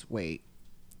right, I'll just wait.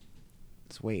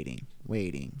 It's waiting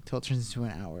till it turns into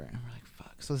an hour, and we're like,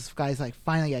 fuck. So this guy's like,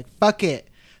 finally, like, fuck it.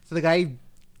 So the guy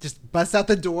just busts out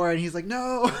the door, and he's like,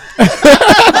 no.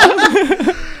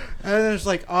 And then it's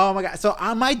like, oh my God. So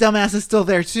my dumbass is still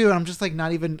there too. And I'm just like, I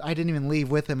didn't even leave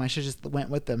with him. I should just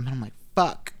went with him. And I'm like,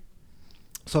 fuck.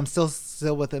 So I'm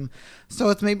still with him. So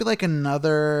it's maybe like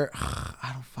another,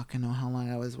 I don't fucking know how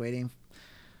long I was waiting.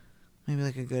 Maybe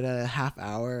like a good half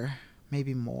hour,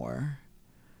 maybe more.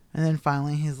 And then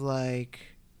finally he's like,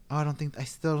 oh, I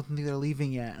still don't think they're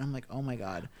leaving yet. And I'm like, oh my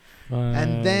God.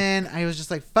 And then I was just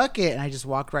like, fuck it. And I just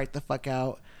walked right the fuck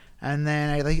out. And then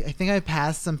I think I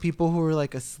passed some people who were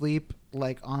like asleep,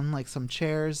 like on like some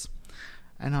chairs,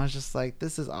 and I was just like,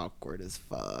 this is awkward as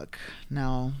fuck.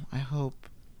 Now I hope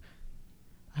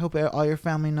all your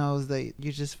family knows that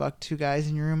you just fucked 2 guys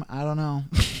in your room. I don't know.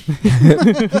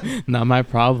 Not my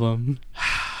problem.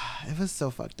 It was so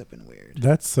fucked up and weird.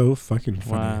 that's so fucking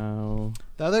funny. Wow.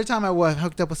 The other time I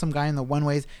hooked up with some guy in the one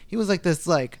ways, he was like this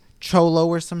like cholo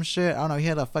or some shit. I don't know. He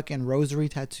had a fucking rosary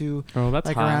tattoo Oh, that's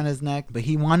like hot. around his neck, but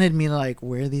he wanted me to like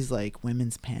wear these like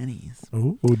women's panties.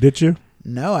 Oh, did you?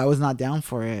 No, I was not down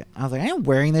for it. I was like, I ain't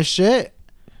wearing this shit.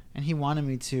 And he wanted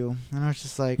me to. And I was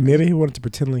just like, Maybe he wanted to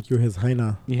pretend like you were his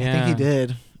hyena. Yeah. I think he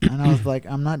did. And I was like,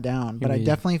 I'm not down. But I Yeah.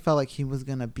 definitely felt like he was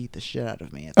going to beat the shit out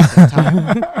of me at the same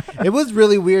time. It was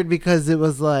really weird because it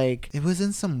was like, it was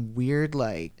in some weird,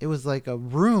 like, it was like a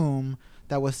room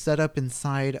that was set up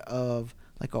inside of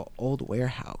like an old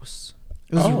warehouse.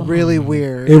 It was Oh. really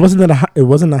weird. It wasn't it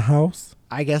wasn't a house.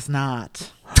 I guess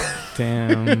not.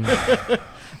 Damn.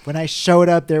 When I showed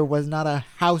up, there was not a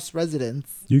house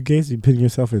residence. You guys be putting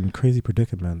yourself in crazy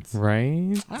predicaments.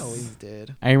 Right? I always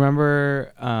did. I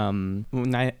remember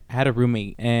when I had a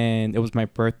roommate and it was my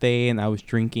birthday and I was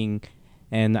drinking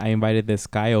And I invited this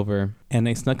guy over, and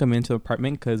I snuck him into the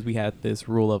apartment because we had this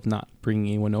rule of not bringing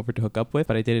anyone over to hook up with.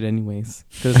 But I did it anyways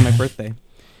because it's my birthday.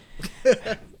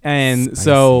 And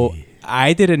so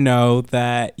I didn't know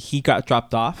that he got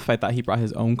dropped off. I thought he brought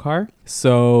his own car.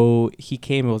 So he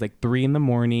came. It was like 3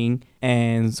 a.m.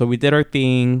 And so we did our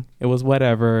thing. It was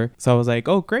whatever. So I was like,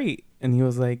 oh, great. And he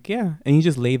was like, yeah. And he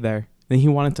just laid there. Then he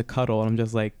wanted to cuddle. And I'm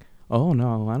just like, oh,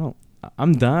 no, I don't.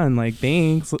 I'm done. Like,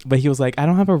 thanks. But he was like, I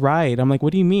don't have a ride. I'm like,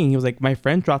 what do you mean? He was like, my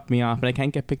friend dropped me off and I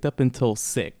can't get picked up until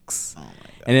 6. Oh my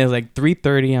God. And it was like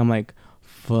 3:30. I'm like,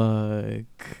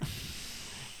 fuck.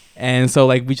 And so,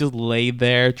 like, we just laid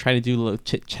there trying to do a little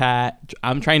chit chat.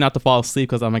 I'm trying not to fall asleep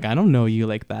because I'm like, I don't know you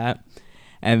like that.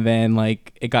 And then,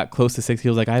 like, it got close to 6. He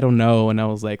was like, I don't know. And I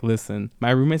was like, listen,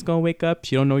 my roommate's going to wake up.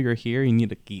 She don't know you're here. You need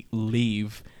to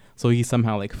leave. So he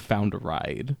somehow, like, found a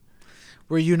ride.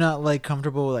 Were you not, like,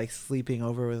 comfortable, like, sleeping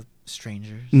over with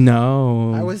strangers?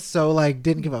 No. I was so, like,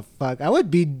 didn't give a fuck. I would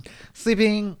be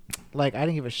sleeping, like, I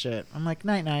didn't give a shit. I'm like,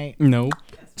 night-night. Nope.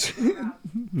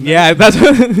 Yeah, that's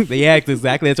what, yeah,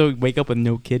 exactly. That's why we wake up with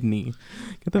no kidney.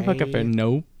 Get the fuck up there.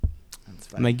 Nope.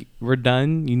 I'm like, we're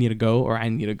done. You need to go, or I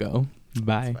need to go.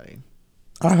 Bye.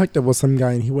 I hooked up with some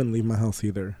guy and he wouldn't leave my house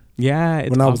either. Yeah,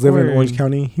 it's when I was living in Orange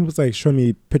County, he was like showing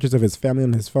me pictures of his family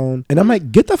on his phone, and I'm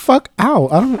like, get the fuck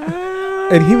out! I don't.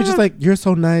 And he was just like, you're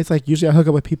so nice. Like, usually I hook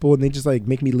up with people and they just like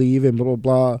make me leave and blah blah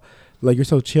blah. Like, you're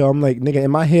so chill. I'm like, nigga, in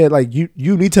my head, like, you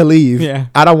need to leave. Yeah.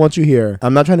 I don't want you here.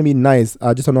 I'm not trying to be nice.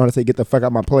 I just don't know how to say get the fuck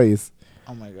out my place.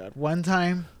 Oh my God. One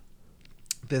time,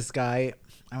 this guy,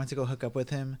 I went to go hook up with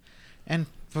him, and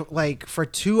for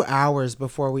 2 hours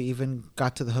before we even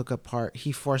got to the hookup part,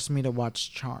 he forced me to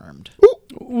watch Charmed.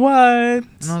 What?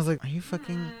 And I was like, are you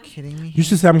fucking kidding me? You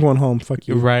should say I'm going home. Fuck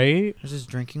you. Right? I was just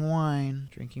drinking wine,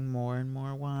 drinking more and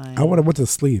more wine. I would have went to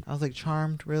sleep. I was like,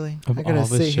 Charmed, really? Of I gotta all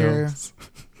the sit here. shows.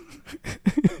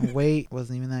 Wait,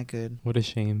 wasn't even that good. What a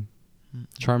shame.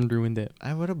 Charmed ruined it.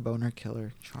 I would have boner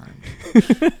killer Charmed.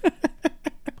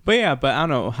 But yeah, but I don't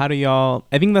know. How do y'all...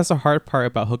 I think that's the hard part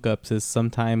about hookups is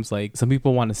sometimes, like, some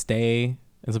people want to stay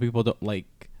and some people don't,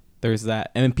 like, there's that.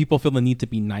 And then people feel the need to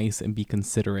be nice and be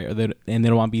considerate, and they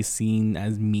don't want to be seen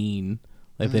as mean.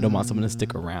 Like, they don't want someone to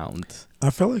stick around.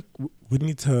 I feel like we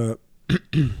need to...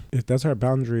 if that's our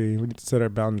boundary, we need to set our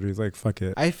boundaries. Like, fuck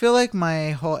it. I feel like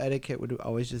my whole etiquette would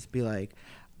always just be like,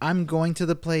 I'm going to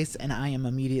the place and I am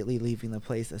immediately leaving the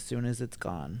place as soon as it's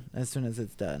gone, as soon as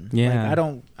it's done. Yeah.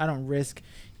 Like, I don't risk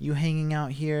you hanging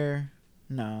out here.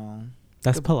 No.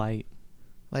 That's polite.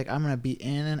 Like, I'm going to be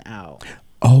in and out.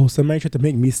 Oh, somebody tried to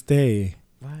make me stay.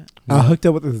 What? I hooked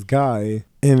up with this guy,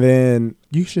 and then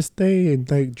you should stay and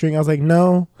like drink. I was like,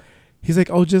 no. He's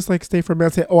like, oh, just like stay for a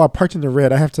minute. I said, oh, I parked in the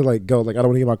red. I have to like go. Like, I don't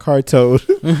want to get my car towed.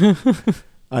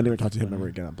 I never talked to him ever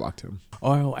again. I blocked him.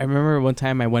 Oh, I remember one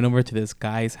time I went over to this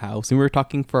guy's house and we were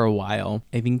talking for a while.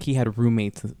 I think he had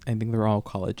roommates. I think they're all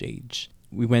college age.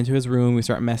 We went to his room. We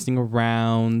started messing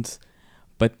around,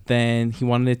 but then he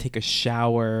wanted to take a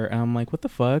shower, and I'm like, what the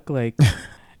fuck, like.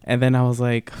 And then I was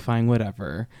like, fine,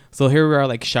 whatever. So here we are,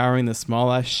 like, showering the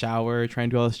small ass shower,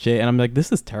 trying to do all this shit. And I'm like,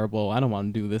 this is terrible. I don't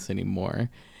want to do this anymore.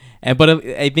 But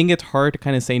I think it's hard to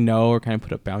kind of say no or kind of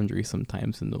put a boundary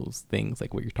sometimes in those things,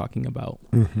 like what you're talking about.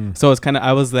 Mm-hmm. So it's kind of,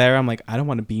 I was there. I'm like, I don't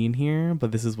want to be in here,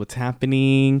 but this is what's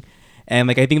happening. And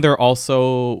like, I think they're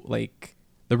also like,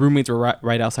 the roommates were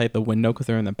right outside the window because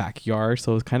they're in the backyard.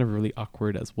 So it's kind of really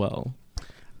awkward as well.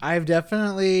 I've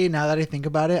definitely, now that I think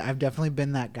about it, I've definitely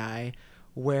been that guy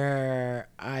where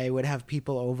I would have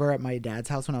people over at my dad's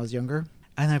house when I was younger,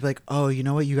 and I'd be like, oh, you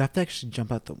know what, you have to actually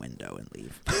jump out the window and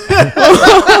leave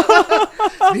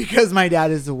because my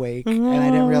dad is awake and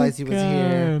I didn't realize he was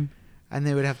here, and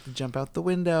they would have to jump out the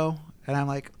window, and I'm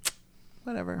like,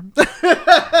 whatever.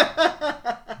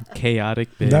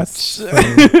 Chaotic bitch. That's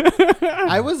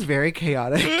I was very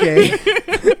chaotic, gay.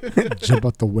 Jump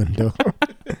out the window.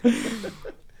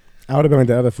 I would have been like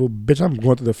the other fool. Bitch, I'm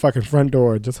going to the fucking front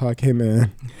door just how I came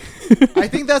in. I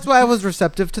think that's why I was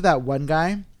receptive to that one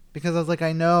guy, because I was like,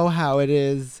 I know how it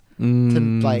is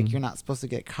to, like, you're not supposed to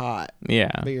get caught.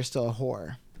 Yeah. But you're still a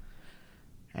whore.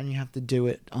 And you have to do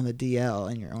it on the DL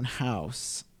in your own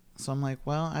house. So I'm like,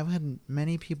 well, I've had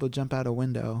many people jump out a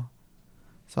window,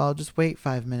 so I'll just wait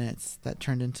 5 minutes. That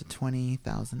turned into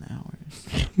 20,000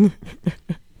 hours.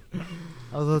 I was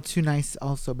a little too nice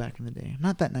also back in the day.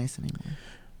 Not that nice anymore.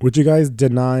 Would you guys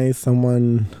deny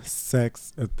someone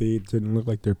sex if they didn't look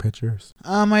like their pictures?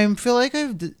 I feel like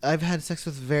I've had sex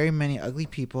with very many ugly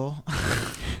people,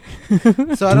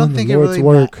 so I don't think it really.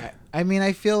 work. I mean,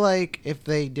 I feel like if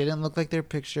they didn't look like their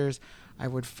pictures, I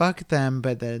would fuck them,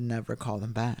 but then never call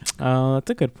them back. Oh,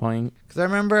 that's a good point. Because I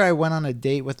remember I went on a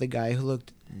date with a guy who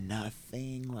looked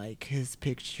nothing like his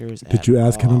pictures. Did you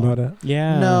ask him about it?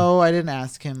 Yeah. No, I didn't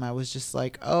ask him. I was just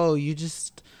like, oh, you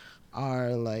just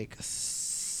are like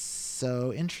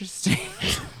so interesting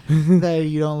that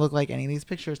you don't look like any of these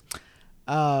pictures.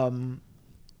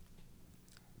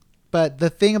 But the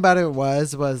thing about it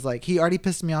was like he already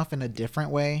pissed me off in a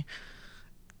different way.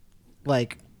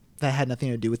 Like that had nothing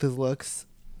to do with his looks.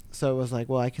 So it was like,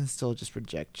 well, I can still just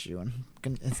reject you, and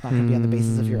it's not gonna be on the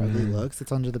basis of your ugly looks.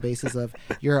 It's under the basis of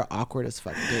you're awkward as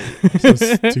fuck date. So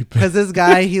stupid. Because this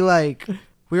guy, he like,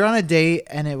 we were on a date,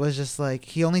 and it was just like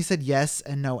he only said yes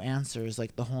and no answers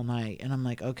like the whole night, and I'm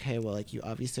like, okay, well, like you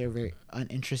obviously are very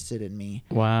uninterested in me.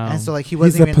 Wow. And so like he He's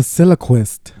wasn't a even,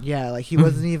 basiloquist. yeah, like he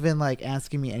wasn't even like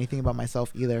asking me anything about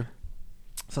myself either.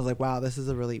 So I was like, wow, this is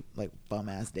a really like bum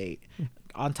ass date.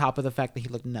 On top of the fact that he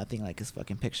looked nothing like his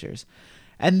fucking pictures.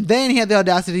 And then he had the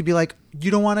audacity to be like,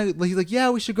 you don't want to, he's like, yeah,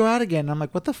 we should go out again. And I'm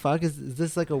like, what the fuck? Is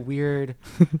this like a weird,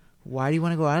 why do you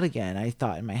want to go out again? I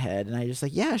thought in my head. And I just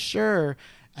like, yeah, sure.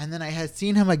 And then I had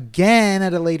seen him again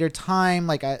at a later time,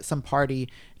 like at some party.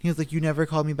 And he was like, you never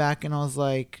called me back. And I was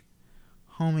like,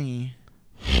 homie,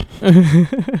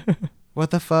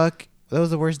 what the fuck? That was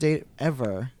the worst date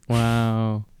ever.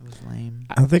 Wow. It was lame.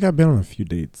 I think I've been on a few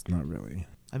dates. Not really.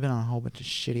 I've been on a whole bunch of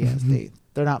shitty ass dates.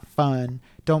 They're not fun.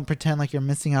 Don't pretend like you're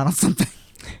missing out on something.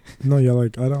 No, you're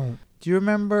like, I don't. Do you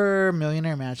remember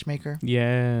Millionaire Matchmaker?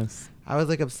 Yes. I was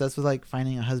like obsessed with like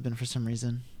finding a husband for some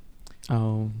reason.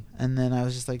 Oh. And then I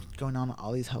was just like going on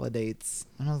all these hella dates.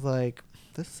 And I was like,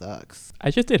 this sucks. I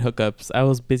just did hookups. I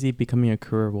was busy becoming a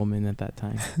career woman at that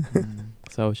time.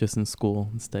 So I was just in school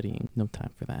and studying. No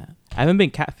time for that. I haven't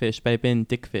been catfished, but I've been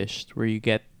dickfished, where you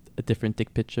get a different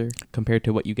dick picture compared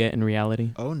to what you get in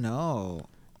reality. Oh no.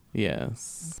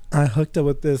 Yes. I hooked up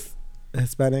with this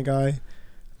Hispanic guy,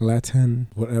 Latin,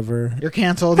 whatever. You're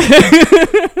canceled.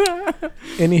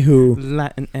 Anywho,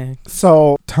 Latin X.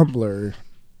 so Tumblr,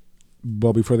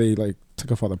 well, before they like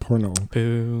took off all the porno.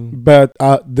 Boo. But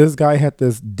this guy had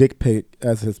this dick pic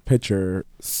as his picture.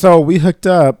 So we hooked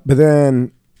up, but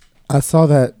then I saw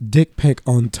that dick pic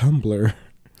on Tumblr.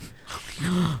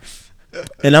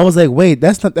 And I was like, wait,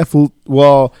 that's not that fool.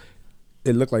 Well,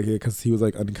 it looked like it because he was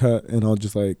like uncut. And I was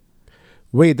just like,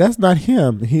 wait, that's not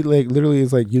him. He like literally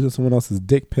is like using someone else's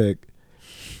dick pic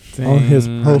on his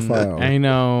profile. I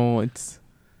know. It's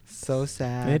So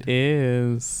sad. It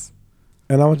is.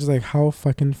 And I was just like, how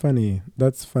fucking funny.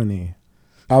 That's funny.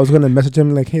 I was going to message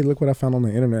him like, hey, look what I found on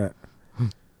the internet.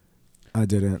 I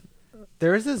didn't.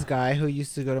 There was this guy who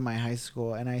used to go to my high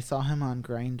school, and I saw him on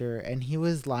Grindr, and he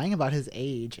was lying about his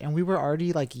age, and we were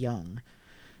already like young.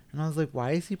 And I was like,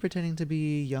 why is he pretending to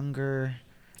be younger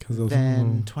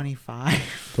than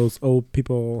 25? Those old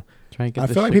people. Trying to get I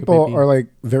the feel like sugar people baby. are like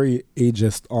very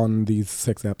ageist on these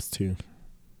sex apps too.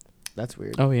 That's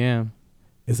weird. Oh yeah.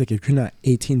 It's like if you're not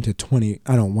 18 to 20,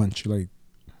 I don't want you. Like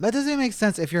That doesn't make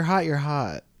sense. If you're hot, you're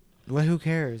hot. Well, who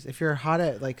cares? If you're hot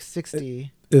at like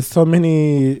 60, there's so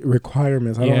many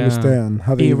requirements. I don't Yeah. understand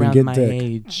how they Be even around get my dick.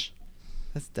 age.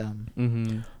 that's dumb.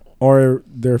 Mm-hmm. Or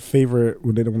their favorite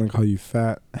when they don't want to call you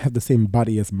fat, have the same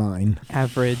body as mine.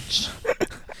 Average.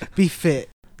 Be fit.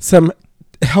 Some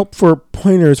help for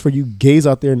pointers for you gays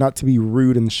out there not to be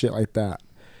rude and shit like that.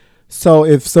 So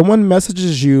if someone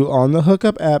messages you on the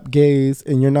hookup app, gays,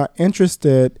 and you're not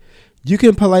interested, you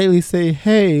can politely say,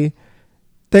 hey,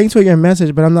 thanks for your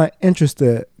message, but I'm not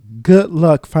interested. Good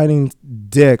luck finding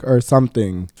dick or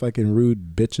something. Fucking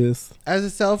rude bitches. As a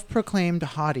self-proclaimed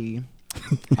hottie,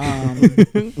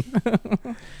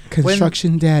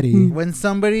 Construction daddy. when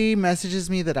somebody messages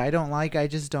me that I don't like, I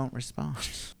just don't respond.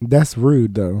 That's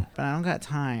rude though. But I don't got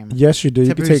time. Yes, you do. You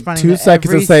To can be take responding 2 to seconds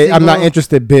every and say, I'm not single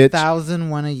interested, bitch.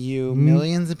 1,001 of you,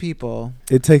 millions of people.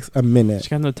 It takes a minute. She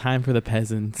got no time for the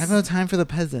peasants. I have no time for the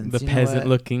peasants. The you know peasant what?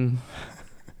 looking.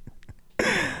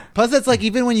 Plus, it's like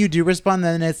even when you do respond,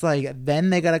 then it's like then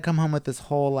they gotta come home with this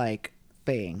whole like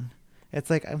thing. It's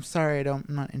like, I'm sorry, I'm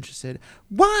not interested.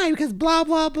 Why? Because blah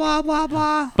blah blah blah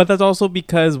blah. But that's also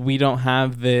because we don't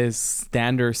have this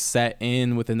standard set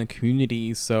in within the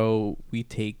community, so we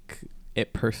take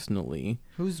it personally.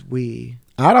 Who's we?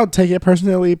 I don't take it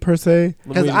personally per se,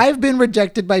 Because I've been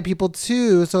rejected by people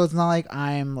too, so it's not like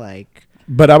I'm like.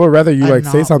 but I would rather you I'm like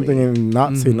say not something weak. and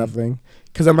not say Mhm. nothing.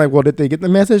 Because I'm like, well, did they get the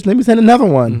message? Let me send another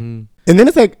one. Mhm. And then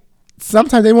it's like,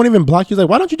 sometimes they won't even block you. It's like,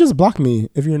 why don't you just block me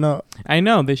if you're not? I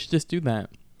know, they should just do that.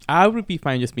 I would be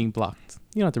fine just being blocked.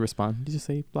 You don't have to respond. You just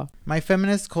say block. My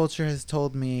feminist culture has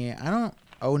told me I don't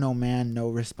owe no man no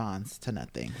response to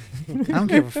nothing. I don't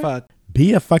give a fuck.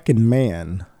 Be a fucking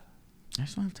man. I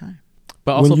just don't have time.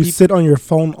 But also, when you people, sit on your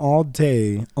phone all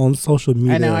day on social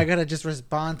media. And now I gotta just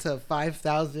respond to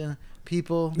 5,000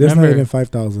 people. There's not Remember, even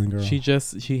 5,000, girl.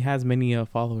 she has many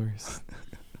followers.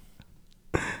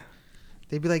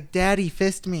 They'd be like, "Daddy,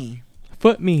 fist me.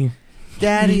 Foot me.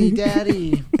 Daddy,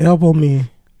 daddy. Elbow me.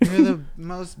 You're the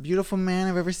most beautiful man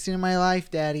I've ever seen in my life,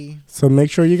 daddy." So make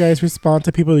sure you guys respond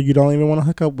to people that you don't even want to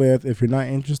hook up with if you're not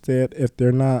interested. If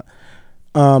they're not,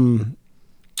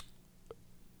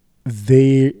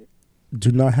 they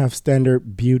do not have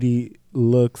standard beauty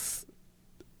looks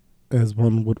as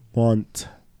one would want.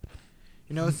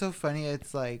 You know, it's so funny.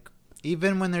 It's like,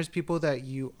 even when there's people that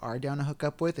you are down to hook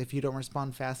up with, if you don't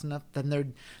respond fast enough, then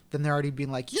they're already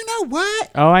being like, "You know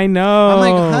what?" Oh, I know. I'm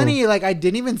like, "Honey, like, I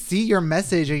didn't even see your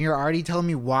message and you're already telling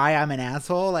me why I'm an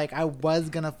asshole. Like, I was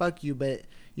gonna fuck you, but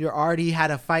you already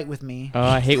had a fight with me." Oh,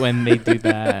 I hate when they do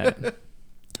that.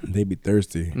 They be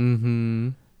thirsty. Mm-hmm.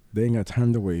 They ain't got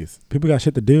time to waste. People got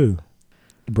shit to do,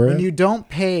 bruh. When you don't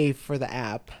pay for the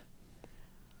app,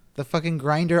 the fucking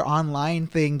Grindr online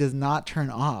thing does not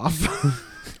turn off.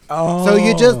 Oh. So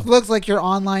you just looks like you're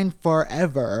online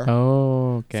forever.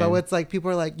 Oh, okay. So it's like people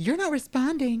are like, "You're not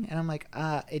responding," and I'm like,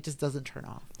 it just doesn't turn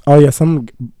off. Oh yeah,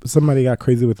 somebody got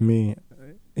crazy with me.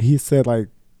 He said like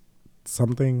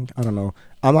something, I don't know.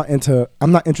 I'm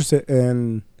not interested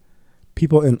in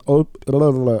people in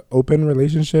open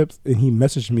relationships, and he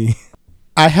messaged me.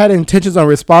 I had intentions on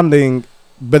responding,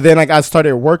 but then like I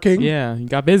started working. Yeah, you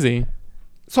got busy.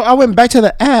 So I went back to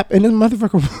the app, and this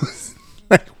motherfucker was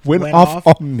like went off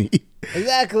on me.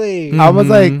 Exactly. I was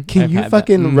like, Mhm. "Can I've you had that.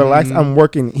 fucking relax? Mhm. I'm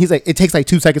working." He's like, "It takes like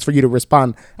 2 seconds for you to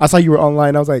respond. I saw you were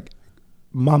online." I was like,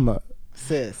 "Mama,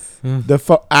 Sis.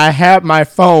 I had my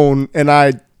phone and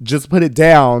I just put it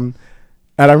down,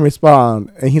 and I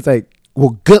respond." And he's like,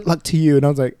 "Well, good luck to you." And I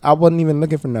was like, "I wasn't even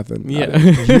looking for nothing. Yeah.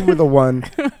 You were the one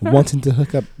wanting to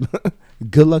hook up.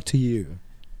 Good luck to you."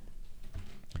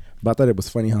 But I thought it was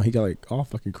funny how he got like all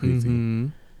fucking crazy.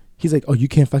 Mhm. He's like, "Oh, you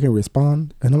can't fucking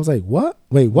respond?" And I was like, "What?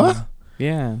 Wait, what?"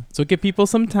 Yeah. So give people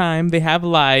some time. They have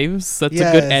lives. That's a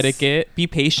Yes. good etiquette. Be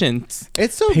patient.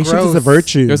 It's so Patience gross. is a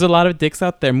virtue. There's a lot of dicks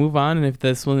out there. Move on. And if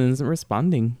this one isn't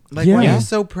responding, Like, why are Yeah. you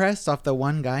so pressed off the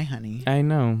one guy, honey? I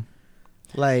know.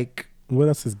 Like, What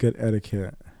else is good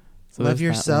etiquette? So love there's that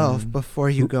yourself one. before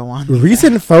you go on.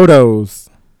 Recent photos.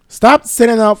 Stop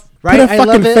sending out. Right, Put a I love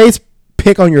fucking it. face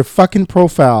pic on your fucking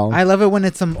profile. I love it when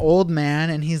it's some old man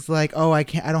and he's like, "Oh, I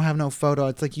don't have no photo."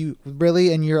 It's like, you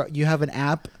really, and you have an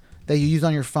app that you use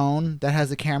on your phone that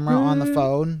has a camera on the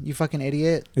phone. You fucking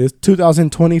idiot. It's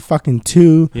 2020 fucking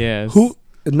 2. Yes.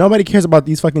 Nobody cares about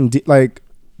these fucking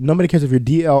nobody cares if you're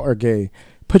DL or gay.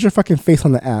 Put your fucking face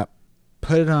on the app.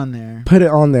 Put it on there. Put it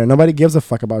on there. Nobody gives a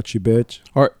fuck about you, bitch.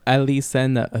 Or at least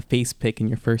send a face pic in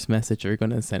your first message, or you're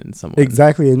gonna send it to someone.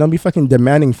 Exactly. And don't be fucking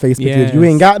demanding face pics. Yes. You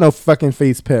ain't got no fucking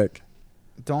face pic.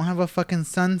 Don't have a fucking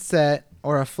sunset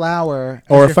or a flower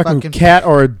Or as a your fucking cat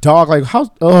or a dog. Like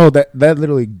that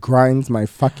literally grinds my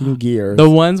fucking gears. The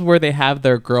ones where they have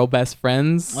their girl best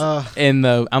friends Ugh. in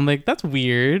the. I'm like, that's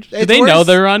weird. Do It's they know worse-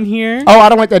 they're on here? Oh, I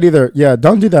don't like that either. Yeah,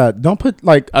 don't do that. Don't put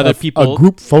like Other a people.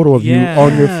 group photo of Yeah. you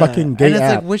on your fucking gay And it's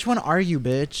app. like, which one are you,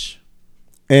 bitch?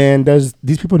 And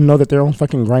these people know that they're on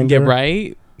fucking Grindr. Get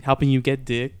right, helping you get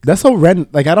dick. That's so random.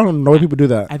 Like I don't know why people do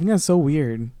that. I think that's so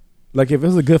weird, Like if it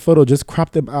was a good photo, just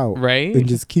crop them out, right? and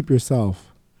just keep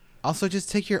yourself. Also,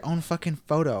 just take your own fucking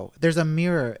photo. There's a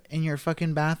mirror in your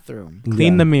fucking bathroom.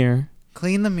 Clean Yeah. the mirror.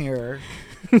 Clean the mirror.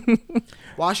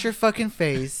 Wash your fucking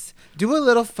face. Do a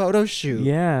little photo shoot.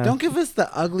 Yeah. Don't give us the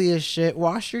ugliest shit.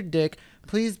 Wash your dick.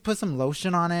 Please put some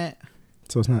lotion on it.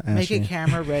 So it's not Make ashy. it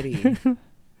camera ready.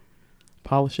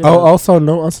 Polish it. Oh, up. also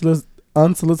no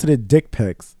unsolicited dick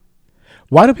pics.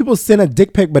 Why do people send a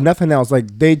dick pic but nothing else?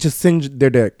 Like they just send their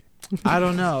dick, I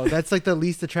don't know. That's like the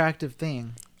least attractive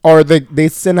thing. or they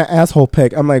send an asshole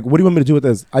pic. I'm like, what do you want me to do with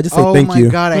this? I just say Oh thank my you.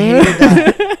 god, I hated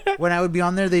that. When I would be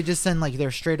on there, they just send like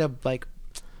their straight up like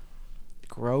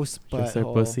gross Just their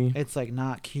butthole. pussy? It's like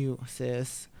not cute,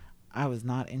 sis. I was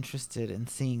not interested in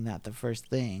seeing that the first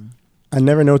thing. I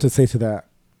never know what to say to that.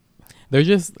 They're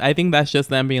just. I think that's just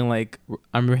them being like,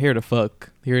 I'm here to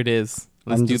fuck. Here it is.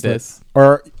 Let's I'm do just like- this.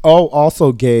 Or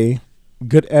also gay.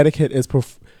 Good etiquette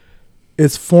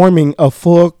is forming a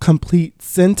full complete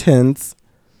sentence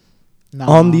No,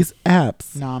 on these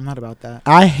apps. No, I'm not about that.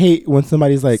 I hate when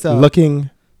somebody's like So- looking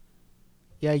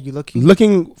Yeah, you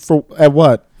looking for at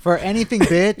what? for anything,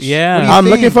 bitch? Yeah. What do you I'm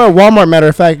looking think? for a Walmart. Matter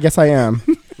of fact, yes I am.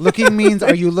 Looking means,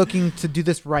 are you looking to do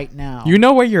this right now? You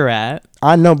know where you're at.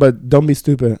 I know, but don't be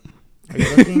stupid. Are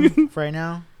you looking for right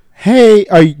now? Hey,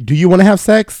 do you want to have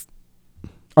sex?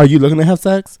 Are you looking to have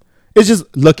sex? It's just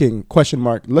looking, question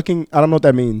mark. Looking, I don't know what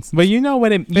that means. But you know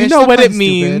what it Bitch, know stop what it playing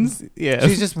means. stupid. Yeah.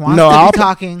 She just wants No, to I'll- be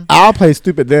talking. I'll play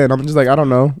stupid then. I'm just like, I don't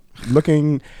know.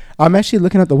 Looking, I'm actually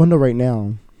looking out the window right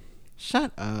now.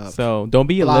 Shut up. So don't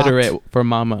be Blocked. illiterate for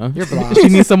mama. You're blocked. She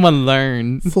needs someone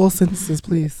learn. Full sentences,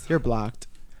 please. You're blocked.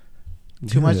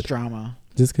 Too much Good. drama.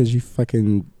 Just because you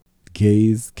fucking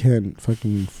gays can't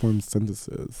fucking form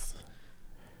sentences.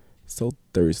 So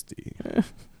thirsty. need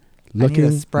Looking,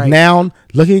 a Sprite. noun,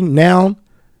 looking, noun.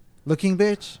 Looking,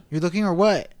 bitch? You're looking or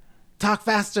what? Talk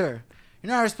faster.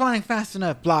 You're not responding fast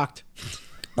enough. Blocked.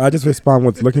 I just respond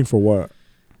with looking for what?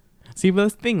 See, but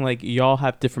that's the thing. Like y'all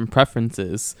have different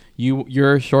preferences.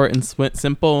 You're short and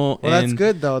simple. Well, and that's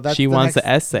good though. That's she the wants next-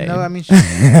 an essay. No, I mean,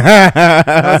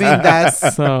 I mean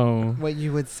that's So what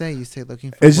you would say. You say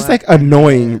looking for. It's just what? like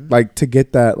annoying, And like to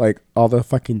get that like all the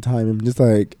fucking time. I'm just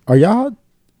like, are y'all?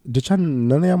 Did y'all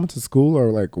none of y'all went to school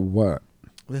or like what?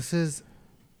 this is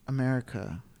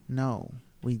America. No,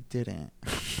 we didn't.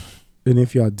 And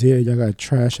if y'all did, y'all got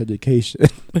trash education.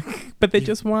 but they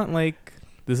just want like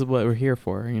this is what we're here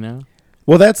for, you know.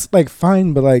 Well, that's like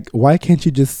fine, but like, why can't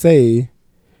you just say,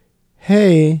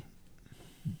 "Hey,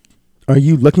 are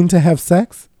you looking to have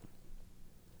sex?"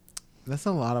 That's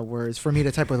a lot of words for me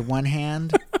to type with one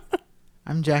hand.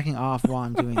 I'm jacking off while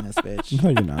I'm doing this, bitch. No,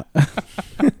 you're not.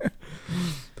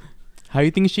 How do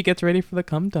you think she gets ready for the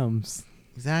cum dumps?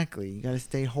 Exactly. You gotta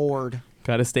stay hoard.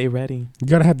 Gotta stay ready. You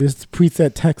gotta have this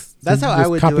preset text. That's So how you I just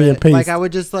would copy do and it. paste. Like I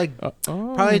would just like Oh.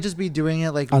 probably just be doing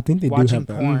it like I think they do watching have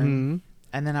that. porn, Mhm.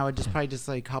 and then I would just probably just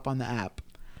like hop on the app,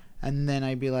 and then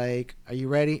I'd be like, "Are you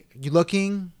ready? You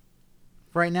looking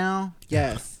right now?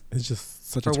 Yes. It's just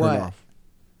such For a turn what? off.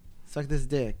 Suck this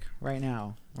dick right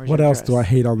now." Where's What your else do I dress?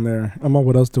 hate on there?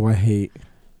 What else do I hate?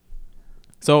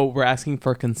 So we're asking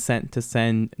for consent to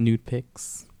send nude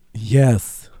pics.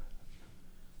 Yes.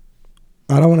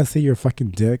 I don't want to see your fucking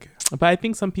dick. But I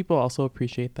think some people also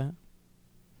appreciate that.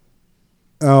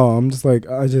 Oh, I'm just like,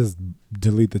 I just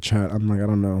delete the chat. I'm like, I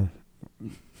don't know.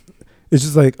 It's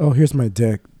just like, oh, here's my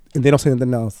dick. And they don't say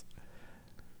anything else.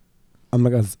 I'm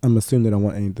like, I'm assuming they don't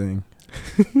want anything.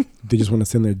 They just want to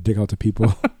send their dick out to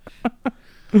people.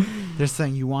 They're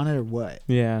saying you want it or what?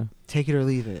 Yeah. Take it or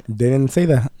leave it. They didn't say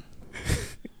that.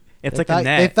 It's They like thought- a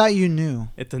They net. thought you knew.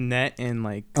 It's a net and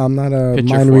like I'm not a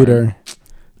Picture mind form. reader.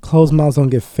 Closed mouths don't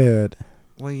get fed.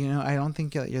 Well, you know, I don't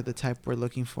think you're the type we're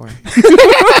looking for.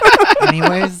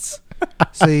 Anyways,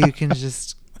 so you can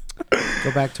just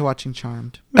go back to watching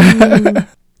Charmed. And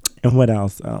what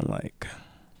else I don't like?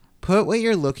 Put what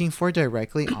you're looking for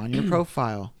directly on your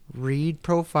profile. Read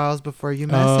profiles before you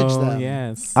message them.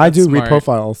 Yes. I do read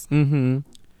profiles. Mm-hmm.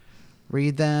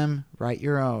 Read them. Write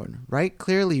your own. Write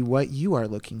clearly what you are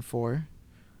looking for.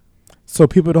 So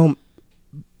people don't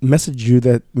message you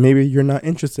that maybe you're not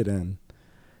interested in.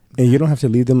 And you don't have to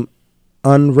leave them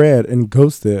unread and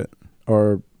ghosted,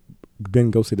 or been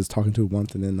ghosted is talking to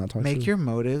once and then not talking to. Make your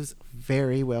motives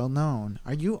very well known.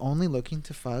 Are you only looking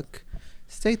to fuck?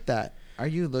 State that. Are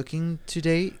you looking to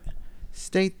date?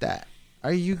 State that.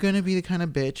 Are you going to be the kind of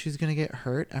bitch who's going to get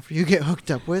hurt after you get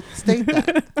hooked up with? State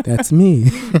that. That's me.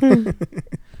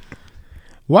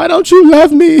 Why don't you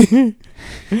love me?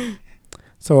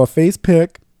 So a face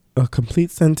pic, a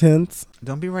complete sentence,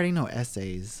 Don't be writing no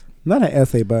essays. not an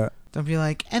essay, but Don't be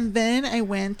like, and then I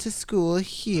went to school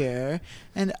here,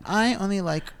 and I only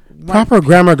like one proper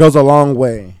grammar goes a long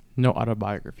way. No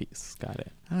autobiographies. Got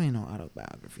it. I don't even know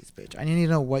autobiographies, bitch. I need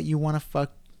to know what you want to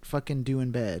fucking do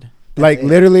in bed. That's Like it.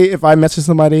 literally, if I message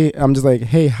somebody, I'm just like,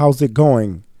 "Hey, how's it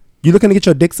going? You looking to get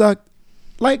your dick sucked?"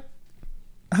 Like,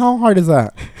 how hard is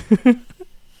that?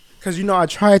 Because I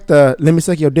tried the "let me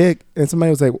suck your dick," and somebody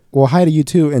was like, "Well, hi to you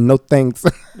too," and no thanks.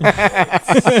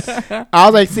 I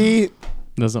was like, "See,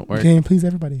 Doesn't work. can't please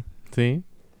everybody." See?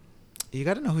 You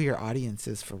got to know who your audience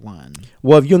is for one.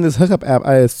 Well, if you're on this hookup app,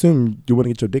 I assume you want to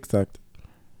get your dick sucked.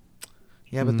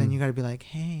 Yeah, but then Mm. you got to be like,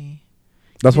 hey.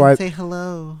 That's you why. say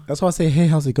hello. That's why I say, "Hey,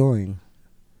 how's it going?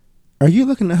 Are you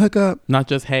looking to hook up?" Not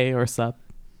just hey or sup.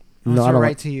 No, I I don't right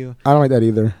like. to you. I don't like that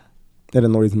either. That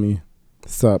annoys me.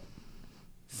 Sup.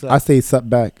 So I say sup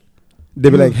back. They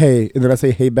be like, "Hey," and then I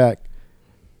say, "Hey" back.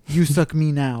 you suck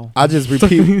me now. I just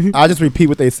repeat. I just repeat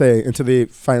what they say until they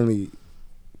finally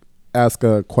ask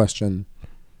a question.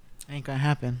 Ain't gonna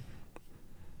happen.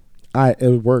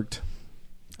 It worked.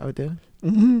 Oh, it did?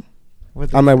 Mm-hmm.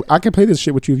 What I'm like, I can play this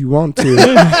shit with you if you want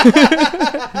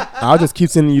to. I'll just keep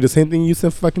sending you the same thing you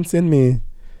said fucking send me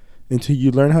until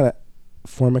you learn how to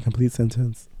form a complete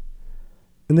sentence.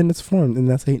 And then it's formed,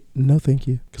 and I say, no, thank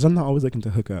you. Because I'm not always looking to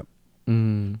hook up.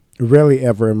 Mm. Rarely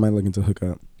ever am I looking to hook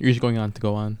up. You're just going on to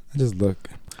go on. I just look.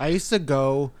 I used to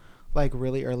go like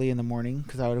really early in the morning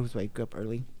because I would always wake up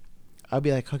early. I'd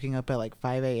be like hooking up at like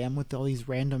 5 a.m. with all these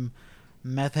random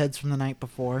meth heads from the night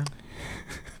before.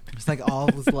 It's like all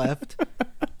was left.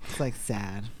 It's like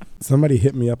sad. Somebody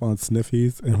hit me up on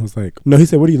Sniffies and was like, no, he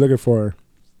said, what are you looking for?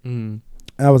 Mm.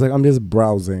 I was like, I'm just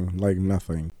browsing, like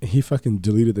nothing. He fucking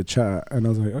deleted the chat. And I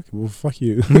was like, okay, well, fuck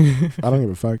you. I don't give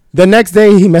a fuck. The next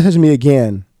day, he messaged me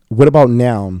again. What about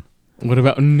now? What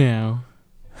about now?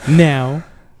 Now.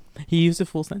 He used a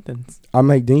full sentence. I'm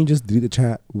like, didn't you just delete the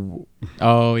chat?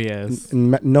 Oh, yes.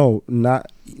 No,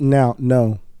 not now.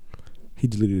 No. He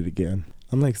deleted it again.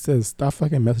 I'm like, sis, stop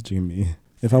fucking messaging me.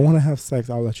 If I want to have sex,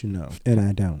 I'll let you know. And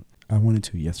I don't. I wanted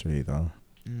to yesterday, though.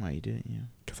 Why you didn't you?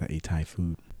 Because I ate Thai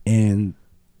food. And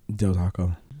Del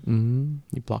Taco. Mm-hmm.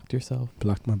 You blocked yourself.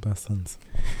 Blocked my best sons.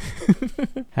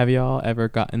 Have y'all ever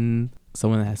gotten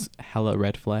someone that has hella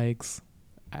red flags?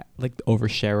 Like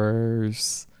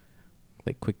oversharers,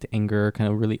 like quick to anger,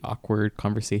 kind of really awkward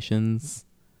conversations.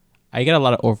 I get a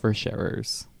lot of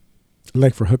oversharers.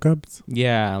 Like for hookups?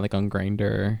 Yeah, like on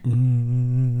Grindr.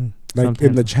 Like Sometimes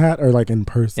in the chat or like in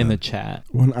person? In the chat.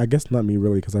 Well, I guess not me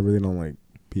really, because I really don't like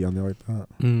be on there like that.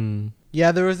 Mm.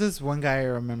 Yeah, there was this one guy I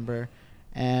remember,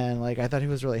 and like I thought he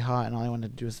was really hot, and all I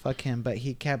wanted to do was fuck him, but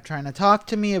he kept trying to talk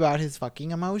to me about his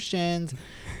fucking emotions,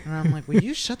 and I'm like, will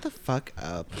you shut the fuck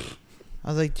up? I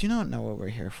was like, do you not know what we're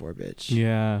here for, bitch?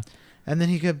 Yeah. And then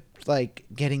he kept like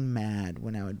getting mad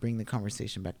when I would bring the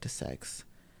conversation back to sex,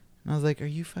 and I was like, are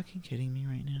you fucking kidding me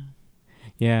right now?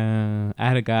 Yeah. I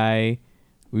had a guy,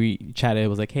 we chatted,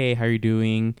 was like, hey, how are you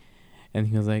doing? And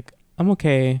he was like, I'm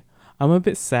okay. I'm a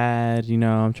bit sad, you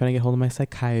know, I'm trying to get hold of my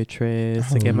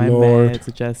psychiatrist to get my Lord. meds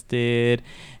adjusted.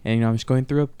 And, you know, I'm just going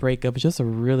through a breakup. It's just a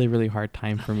really, really hard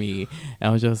time for me. And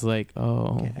I was just like,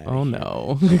 oh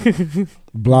no.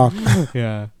 Block.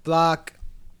 Yeah. Block.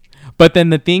 But then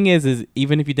the thing is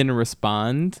even if you didn't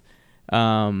respond,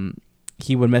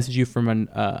 he would message you from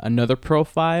another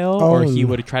profile, or he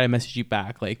would try to message you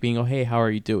back, like being, oh, hey, how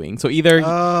are you doing? So either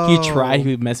he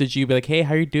would message you, be like, hey,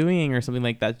 how are you doing? Or something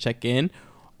like that, check in.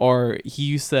 Or he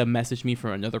used to message me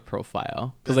from another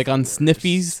profile. Because like on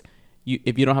Sniffies,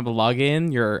 if you don't have a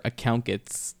login, your account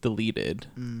gets deleted.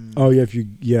 Oh,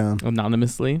 yeah,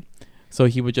 anonymously. So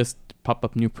he would just pop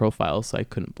up new profiles, so I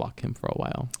couldn't block him for a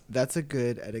while. That's a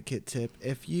good etiquette tip.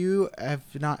 If I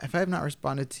have not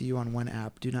responded to you on one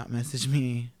app, do not message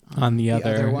me on the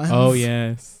other ones. Oh,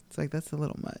 yes. It's like, that's a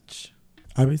little much.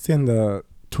 I've been seeing the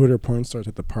Twitter porn stars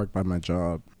at the park by my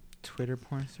job. Twitter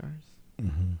porn stars?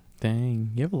 Mm-hmm. Dang,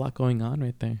 you have a lot going on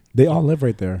right there. They all live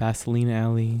right there. Vaseline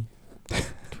Alley,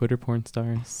 Twitter porn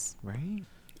stars. Right?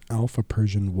 Alpha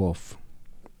Persian Wolf.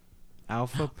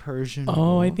 Alpha Persian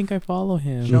Oh, Wolf? I think I follow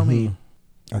him. Show me.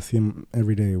 I see him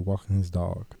every day walking his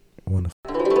dog.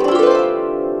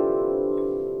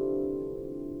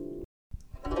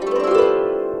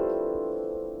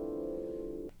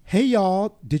 Hey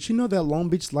y'all, did you know that Long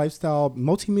Beach lifestyle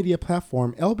multimedia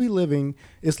platform LB Living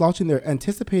is launching their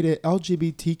anticipated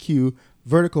LGBTQ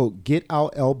vertical Get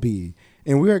Out LB?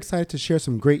 And we are excited to share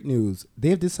some great news. They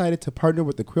have decided to partner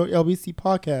with the Queer LBC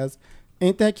podcast.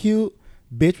 Ain't that cute?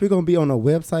 Bitch, we're going to be on a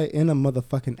website and a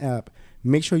motherfucking app.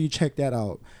 Make sure you check that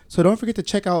out. So don't forget to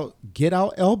check out Get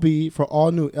Out LB for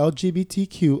all new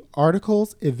LGBTQ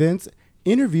articles, events,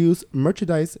 interviews,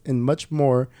 merchandise, and much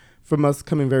more from us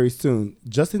coming very soon,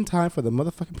 just in time for the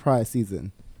motherfucking Pride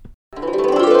season.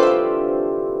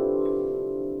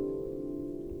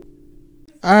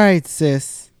 All right,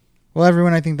 sis. Well,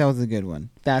 everyone, I think that was a good one.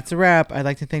 That's a wrap. I'd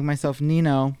like to thank myself,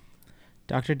 Nino,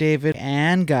 Dr. David,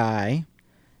 and Guy.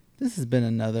 This has been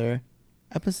another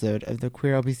episode of the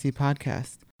Queer LBC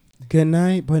podcast. Good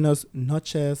night, buenos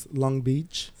noches, Long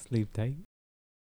Beach. Sleep tight.